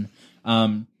women,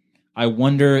 I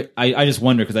wonder, I just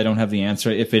wonder because I don't have the answer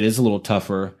if it is a little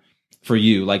tougher for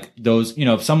you? Like those, you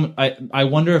know, I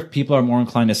wonder if people are more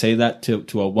inclined to say that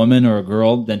to a woman or a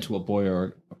girl than to a boy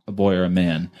or a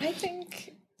man. I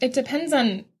think it depends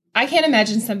on. I can't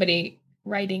imagine somebody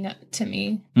writing up to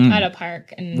me at a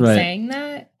park and saying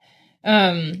that.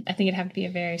 I think it'd have to be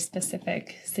a very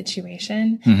specific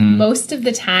situation. Most of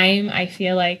the time, I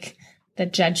feel like the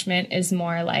judgment is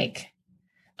more like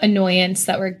annoyance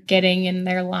that we're getting in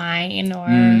their line, or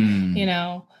you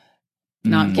know,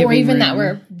 not or even that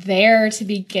we're there to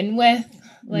begin with,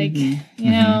 like you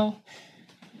know.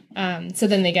 So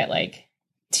then they get like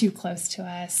too close to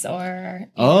us, or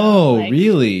you know, like,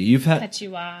 really? You've had cut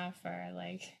you off, or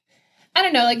like I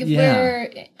don't know, like if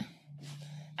we're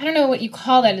I don't know what you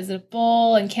call that. Is it a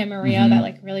bull and Camarillo, that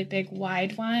like really big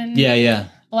wide one? Yeah.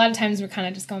 A lot of times we're kind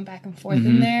of just going back and forth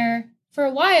in there for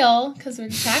a while because we're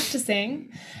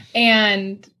practicing,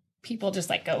 and people just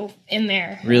like go in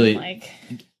there. Really?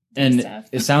 And and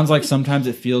it sounds like sometimes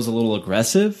it feels a little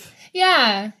aggressive.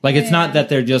 Yeah. Like it's not that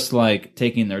they're just like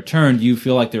taking their turn. You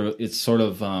feel like it's sort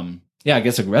of, I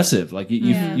guess aggressive. Like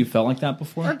you felt like that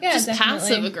before? Or just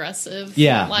passive aggressive.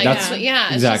 Yeah. Like, it's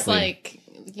exactly. just like,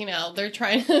 you know, they're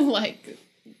trying to like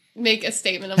make a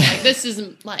statement of like, this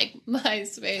isn't like my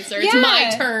space, or it's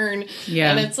my turn.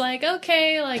 Yeah. And it's like,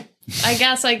 okay, like, I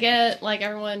guess I get like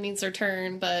everyone needs their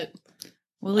turn, but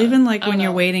well, even like when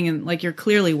you're waiting and like you're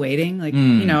clearly waiting, like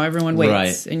you know, everyone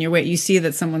waits and you see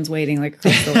that someone's waiting like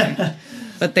across the line,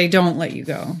 but they don't let you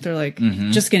go. They're like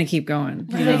just gonna keep going,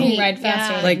 you know? They ride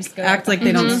faster, like act like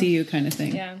they don't see you, kind of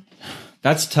thing. Yeah,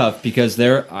 that's tough because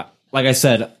they're like I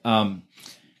said,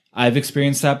 I've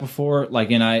experienced that before. Like,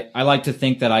 and I like to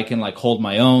think that I can like hold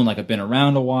my own. Like I've been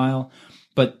around a while,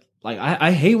 but like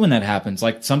I hate when that happens.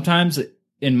 Like sometimes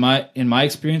in my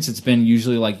experience, it's been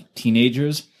usually like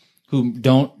teenagers who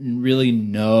don't really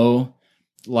know,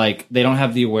 like they don't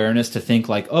have the awareness to think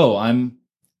like, oh, I'm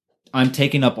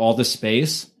taking up all this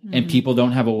space and people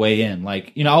don't have a way in.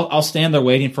 Like, you know, I'll stand there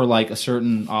waiting for like a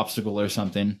certain obstacle or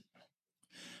something,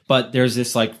 but there's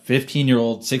this like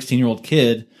 15-year-old, 16-year-old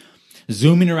kid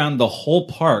zooming around the whole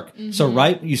park. So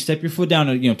you step your foot down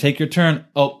and, you know, take your turn.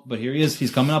 Oh, but here he is.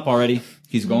 He's coming up already.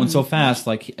 He's going so fast.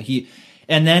 Like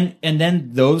and then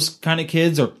those kind of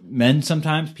kids or men,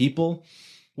 sometimes people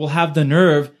will have the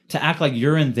nerve to act like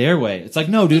you're in their way. It's like,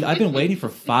 no, dude, I've been waiting for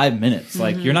 5 minutes.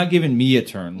 Like you're not giving me a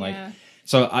turn. Like,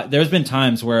 so there's been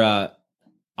times where,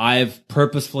 I've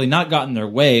purposefully not gotten their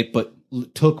way, but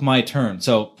took my turn.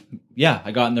 So yeah,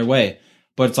 I got in their way,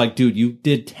 but it's like, dude, you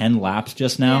did 10 laps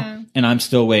just now and I'm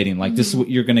still waiting. Like this is what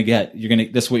you're going to get.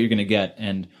 This is what you're going to get.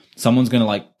 And someone's going to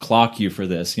like clock you for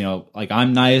this, you know, like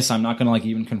I'm nice. I'm not going to like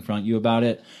even confront you about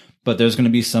it, but there's going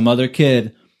to be some other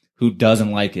kid who doesn't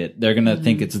like it. They're going to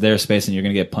think it's their space and you're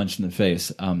going to get punched in the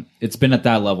face. It's been at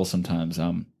that level sometimes.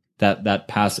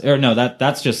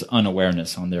 That's just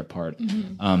unawareness on their part.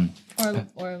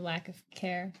 or lack of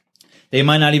care. They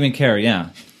might not even care. Yeah.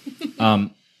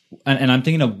 And I'm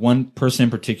thinking of one person in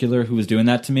particular who was doing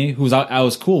that to me, I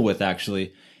was cool with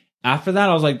actually. After that,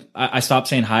 I was like, I stopped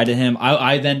saying hi to him.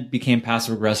 I then became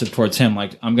passive aggressive towards him.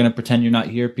 Like, I'm going to pretend you're not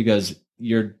here because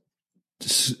you're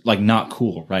like not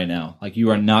cool right now. Like you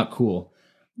are not cool.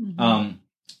 And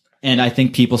I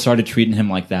think people started treating him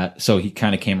like that. So he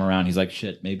kind of came around. He's like,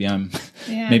 shit, maybe I'm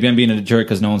being a jerk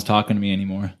because no one's talking to me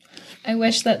anymore. I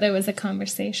wish that there was a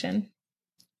conversation.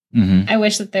 I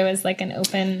wish that there was like an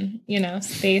open, you know,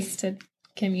 space to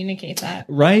communicate that.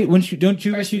 Right? Don't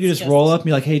you wish you could just roll up and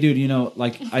be like, hey dude, you know,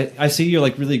 like I see you're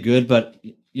like really good, but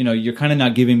you know, you're kind of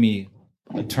not giving me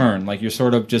a turn. Like you're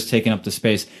sort of just taking up the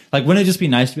space. Like wouldn't it just be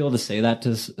nice to be able to say that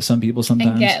to some people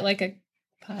sometimes? And get like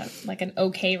an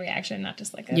okay reaction, not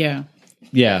just like a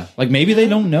yeah. Like maybe they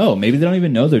don't know. Maybe they don't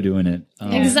even know they're doing it.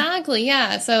 Exactly.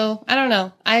 Yeah. So I don't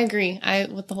know. I agree.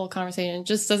 With the whole conversation, it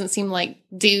just doesn't seem like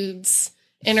dudes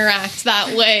interact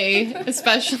that way,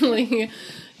 especially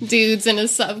dudes in a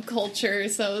subculture.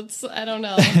 So it's, I don't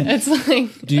know. It's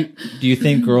like, do you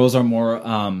think girls are more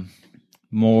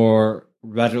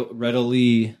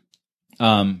readily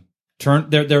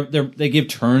they give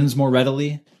turns more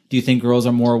readily? Do you think girls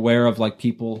are more aware of like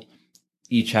people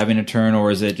each having a turn,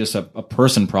 or is it just a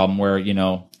person problem where, you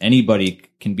know, anybody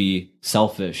can be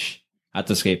selfish at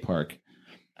the skate park?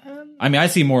 I mean, I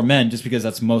see more men just because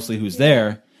that's mostly who's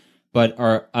there, but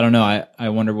I don't know. I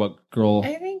wonder what girl.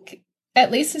 I think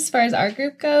at least as far as our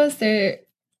group goes,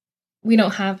 we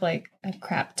don't have like a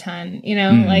crap ton, you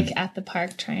know, like at the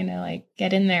park trying to like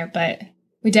get in there, but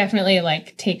we definitely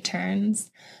like take turns.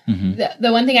 The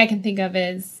one thing I can think of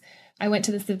is I went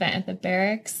to this event at the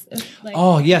barracks. Like,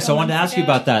 oh yes, I wanted to ask you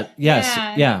about that. Yes,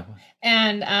 yeah.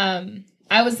 And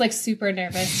I was like super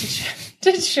nervous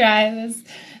to try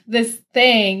this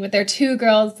thing, but there are two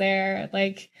girls there,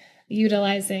 like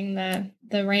utilizing the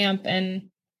ramp, and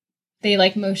they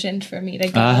like motioned for me to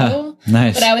go.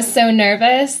 Nice. But I was so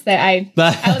nervous that I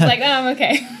was like, oh, I'm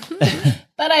okay.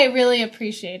 But I really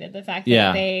appreciated the fact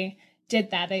that they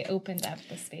did that. They opened up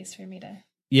the space for me to.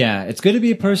 Yeah, it's good to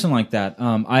be a person like that.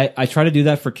 I try to do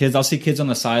that for kids. I'll see kids on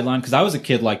the sideline because I was a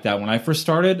kid like that when I first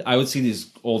started. I would see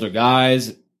these older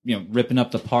guys, ripping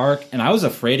up the park, and I was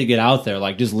afraid to get out there,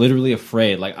 like just literally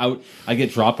afraid. Like I'd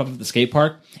get dropped off at the skate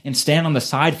park and stand on the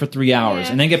side for 3 hours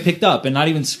and then get picked up and not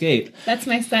even skate. That's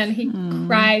my son. He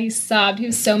cried. He sobbed. He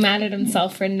was so mad at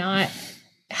himself for not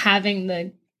having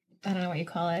the, I don't know what you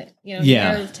call it,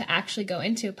 nerve to actually go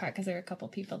into a park because there were a couple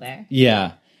people there.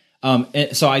 Yeah.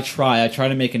 So I try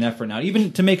to make an effort now,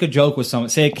 even to make a joke with someone,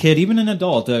 say a kid, even an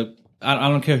adult, I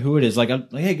don't care who it is. Like,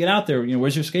 hey, get out there.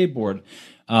 Where's your skateboard?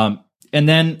 And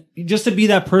then just to be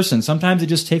that person, sometimes it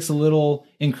just takes a little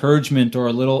encouragement or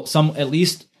at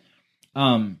least,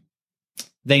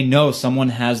 they know someone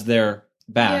has their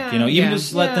back,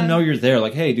 just let them know you're there.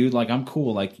 Like, hey dude, like I'm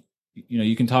cool. Like,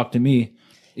 you can talk to me,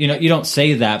 you don't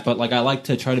say that, but like, I like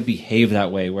to try to behave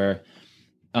that way where,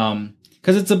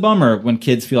 cause it's a bummer when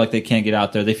kids feel like they can't get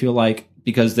out there. They feel like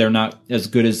because they're not as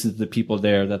good as the people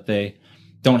there that they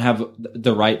don't have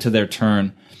the right to their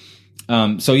turn.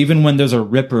 So even when there's a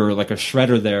ripper, like a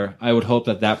shredder there, I would hope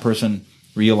that person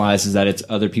realizes that it's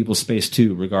other people's space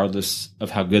too, regardless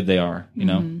of how good they are,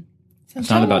 It's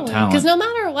not about talent. Because no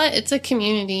matter what, it's a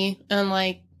community. And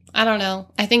like, I don't know.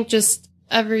 I think just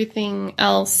everything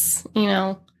else,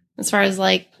 as far as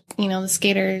like, the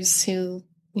skaters who,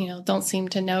 don't seem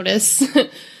to notice,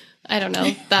 I don't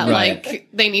know, that like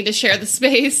they need to share the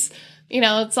space.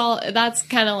 That's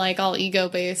kind of like all ego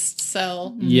based.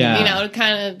 So, it'd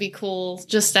kind of be cool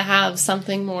just to have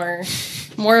something more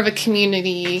of a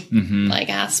community like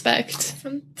aspect.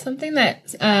 Something that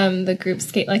the group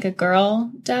Skate Like a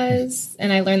Girl does,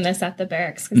 and I learned this at the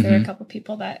barracks because there were a couple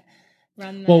people that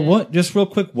run. Just real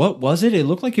quick, what was it? It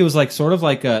looked like it was like sort of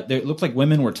like it looked like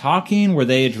women were talking. Were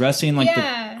they addressing like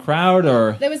the crowd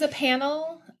or? There was a panel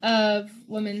of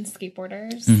women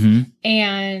skateboarders,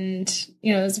 and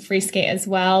it was a free skate as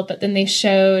well, but then they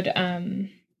showed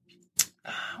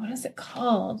what is it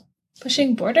called,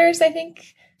 Pushing Borders, I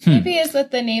think maybe is what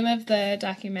the name of the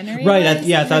documentary was.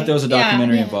 I thought there was a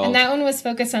documentary involved, and that one was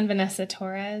focused on Vanessa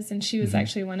Torres, and she was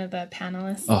actually one of the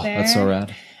panelists there. That's so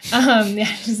rad.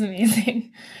 She's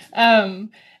amazing.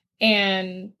 And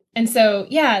so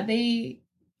the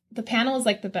panel was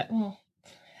like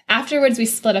afterwards, we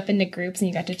split up into groups, and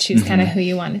you got to choose kind of who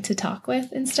you wanted to talk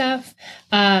with and stuff.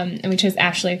 And we chose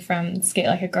Ashley from Skate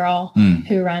Like a Girl,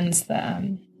 who runs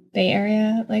the Bay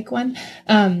Area one.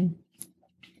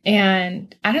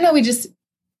 And I don't know, it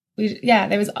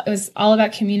was all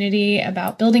about community,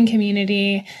 about building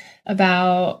community,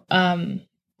 about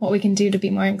what we can do to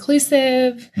be more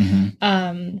inclusive.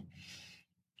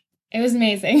 It was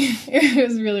amazing. It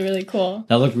was really, really cool.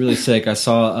 That looked really sick. I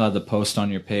saw the post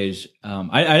on your page.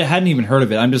 I hadn't even heard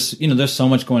of it. I'm just, there's so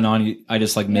much going on. I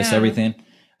just miss everything.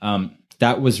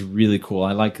 That was really cool.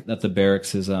 I like that the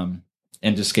barracks is, and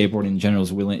just skateboarding in general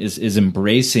is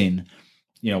embracing,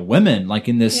 women like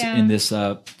in this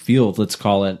field, let's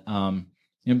call it.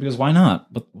 Because why not?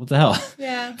 What the hell?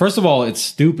 Yeah. First of all, it's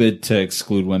stupid to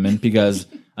exclude women because,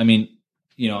 on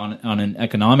an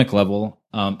economic level,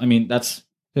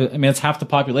 it's half the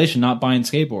population not buying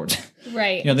skateboards.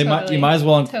 Right. You might as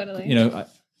well,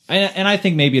 and I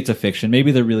think maybe it's a fiction.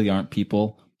 Maybe there really aren't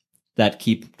people that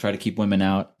try to keep women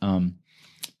out.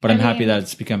 But I'm happy that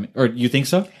it's becoming, or you think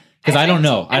so? Because I don't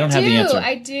know. I don't have the answer.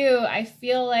 I do. I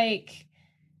feel like,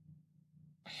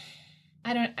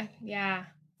 I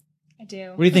do.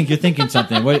 What do you think? You're thinking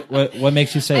something. What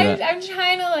makes you say that? I'm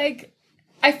trying to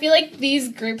I feel like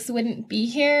these groups wouldn't be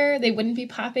here. They wouldn't be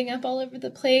popping up all over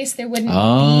the place. There wouldn't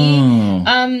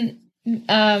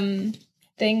be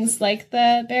things like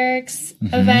the barracks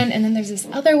event. And then there's this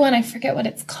other one. I forget what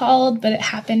it's called, but it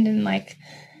happened in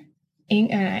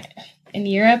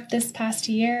Europe this past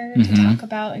year to talk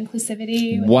about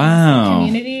inclusivity with the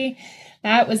community.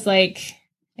 That was a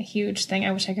huge thing.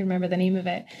 I wish I could remember the name of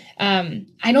it.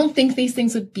 I don't think these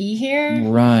things would be here.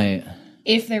 Right.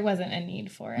 If there wasn't a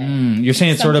need for it. You're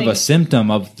saying it's sort of a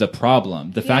symptom of the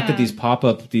problem. The fact that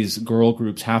these girl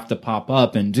groups have to pop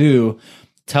up and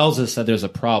tells us that there's a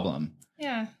problem.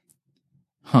 Yeah.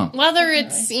 Huh. Whether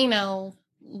it's,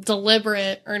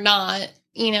 deliberate or not,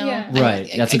 Right.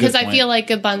 That's a good point. Because I feel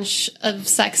like a bunch of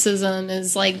sexism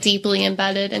is deeply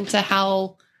embedded into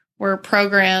how we're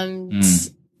programmed,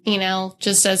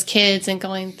 just as kids and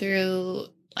going through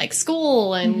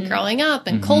school and growing up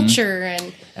and culture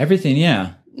and everything.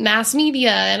 Yeah. mass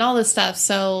media and all this stuff.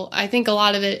 So I think a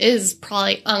lot of it is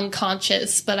probably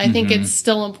unconscious, but I think it's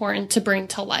still important to bring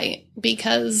to light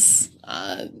because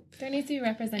there needs to be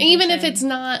representation. even if it's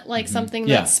not like something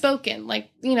that's spoken,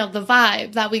 like, you know, the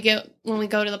vibe that we get when we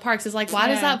go to the parks is like, why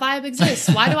does that vibe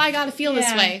exist? Why do I got to feel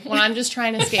this way when I'm just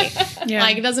trying to skate?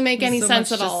 Like, it doesn't make any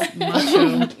sense at all.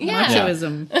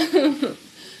 Machoism.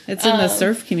 It's in the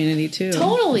surf community too.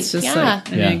 Totally. It's just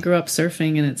like, I grew up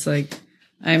surfing, and it's like,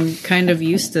 I'm kind of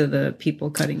used to the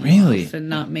people cutting me off and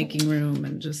not making room,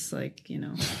 and just like, you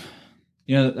know.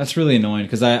 You know, that's really annoying,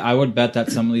 because I would bet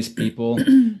that some of these people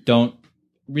don't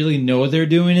really know they're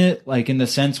doing it, like in the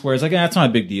sense where it's like, that's not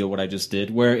a big deal what I just did.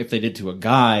 Where if they did to a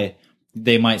guy,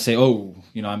 they might say, oh,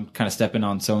 you know, I'm kind of stepping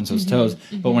on so-and-so's toes.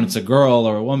 But when it's a girl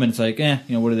or a woman, it's like, you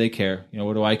know, what do they care? You know,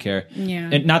 what do I care? Yeah.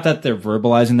 And not that they're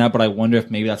verbalizing that, but I wonder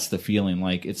if maybe that's the feeling.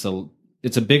 Like, it's a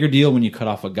bigger deal when you cut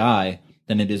off a guy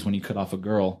than it is when you cut off a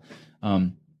girl.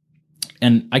 And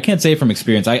I can't say from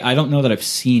experience. I don't know that I've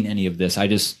seen any of this. I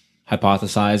just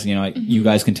hypothesize. You know, you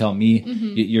guys can tell me.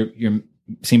 You're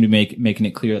seem to making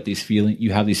it clear that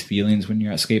you have these feelings when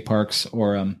you're at skate parks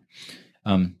or I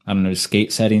don't know,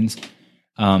 skate settings.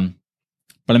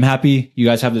 But I'm happy you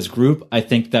guys have this group. I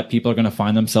think that people are going to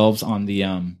find themselves on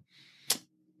they're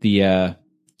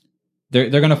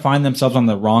going to find themselves on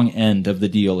the wrong end of the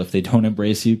deal if they don't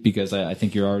embrace you, because I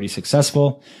think you're already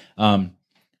successful. I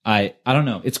don't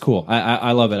know. It's cool.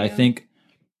 I love it. I think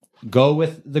go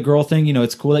with the girl thing. You know,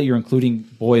 it's cool that you're including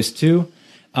boys too.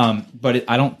 But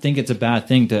I don't think it's a bad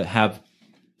thing to have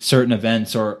certain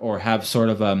events or have sort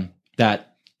of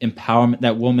that empowerment,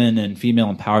 that woman and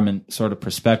female empowerment sort of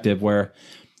perspective where,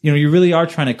 you know, you really are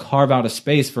trying to carve out a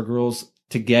space for girls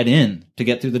to get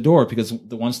through the door, because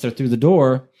once they're through the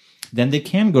door, then they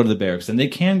can go to the barracks, and they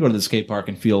can go to the skate park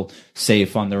and feel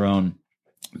safe on their own,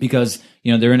 because,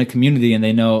 you know, they're in a community and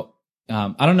they know,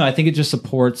 I don't know, I think it just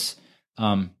supports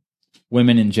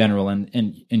women in general,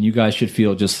 and you guys should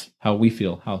feel just how we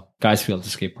feel, how guys feel at the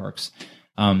skate parks.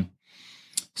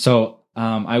 So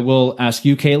I will ask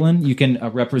you, Caitlin, you can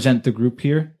represent the group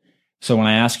here. So when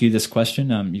I ask you this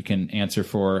question, you can answer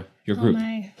for your group.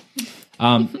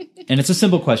 And it's a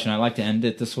simple question. I like to end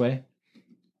it this way.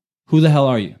 Who the hell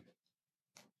are you?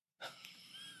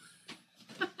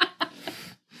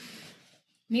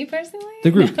 Me personally?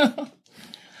 The group. No.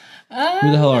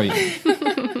 Who the hell are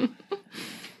you?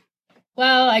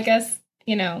 Well, I guess,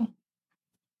 you know,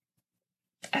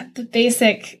 at the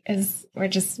basic is we're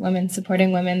just women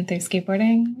supporting women through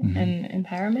skateboarding and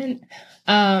empowerment.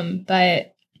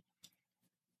 But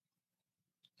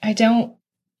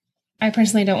I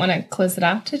personally don't want to close it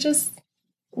off to just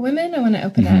women. I want to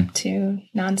open it up to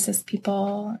non-cis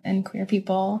people and queer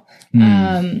people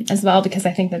as well, because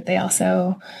I think that they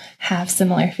also have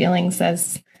similar feelings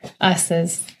as us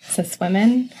as cis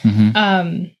women.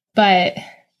 But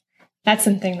that's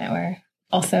something that we're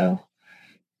also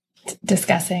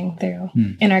discussing through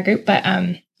in our group. But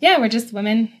yeah, we're just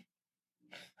women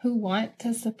who want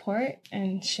to support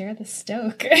and share the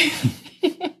stoke.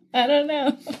 I don't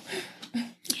know.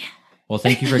 Well,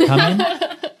 thank you for coming.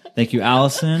 Thank you,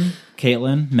 Allison,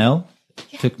 Caitlin, Mel.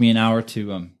 Took me an hour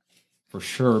to for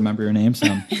sure remember your names.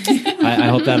 I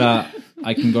hope that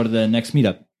I can go to the next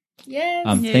meetup. Yes.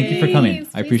 Thank you for coming.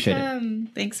 I appreciate it.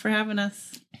 Thanks for having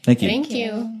us. Thank you. Thank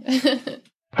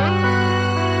you.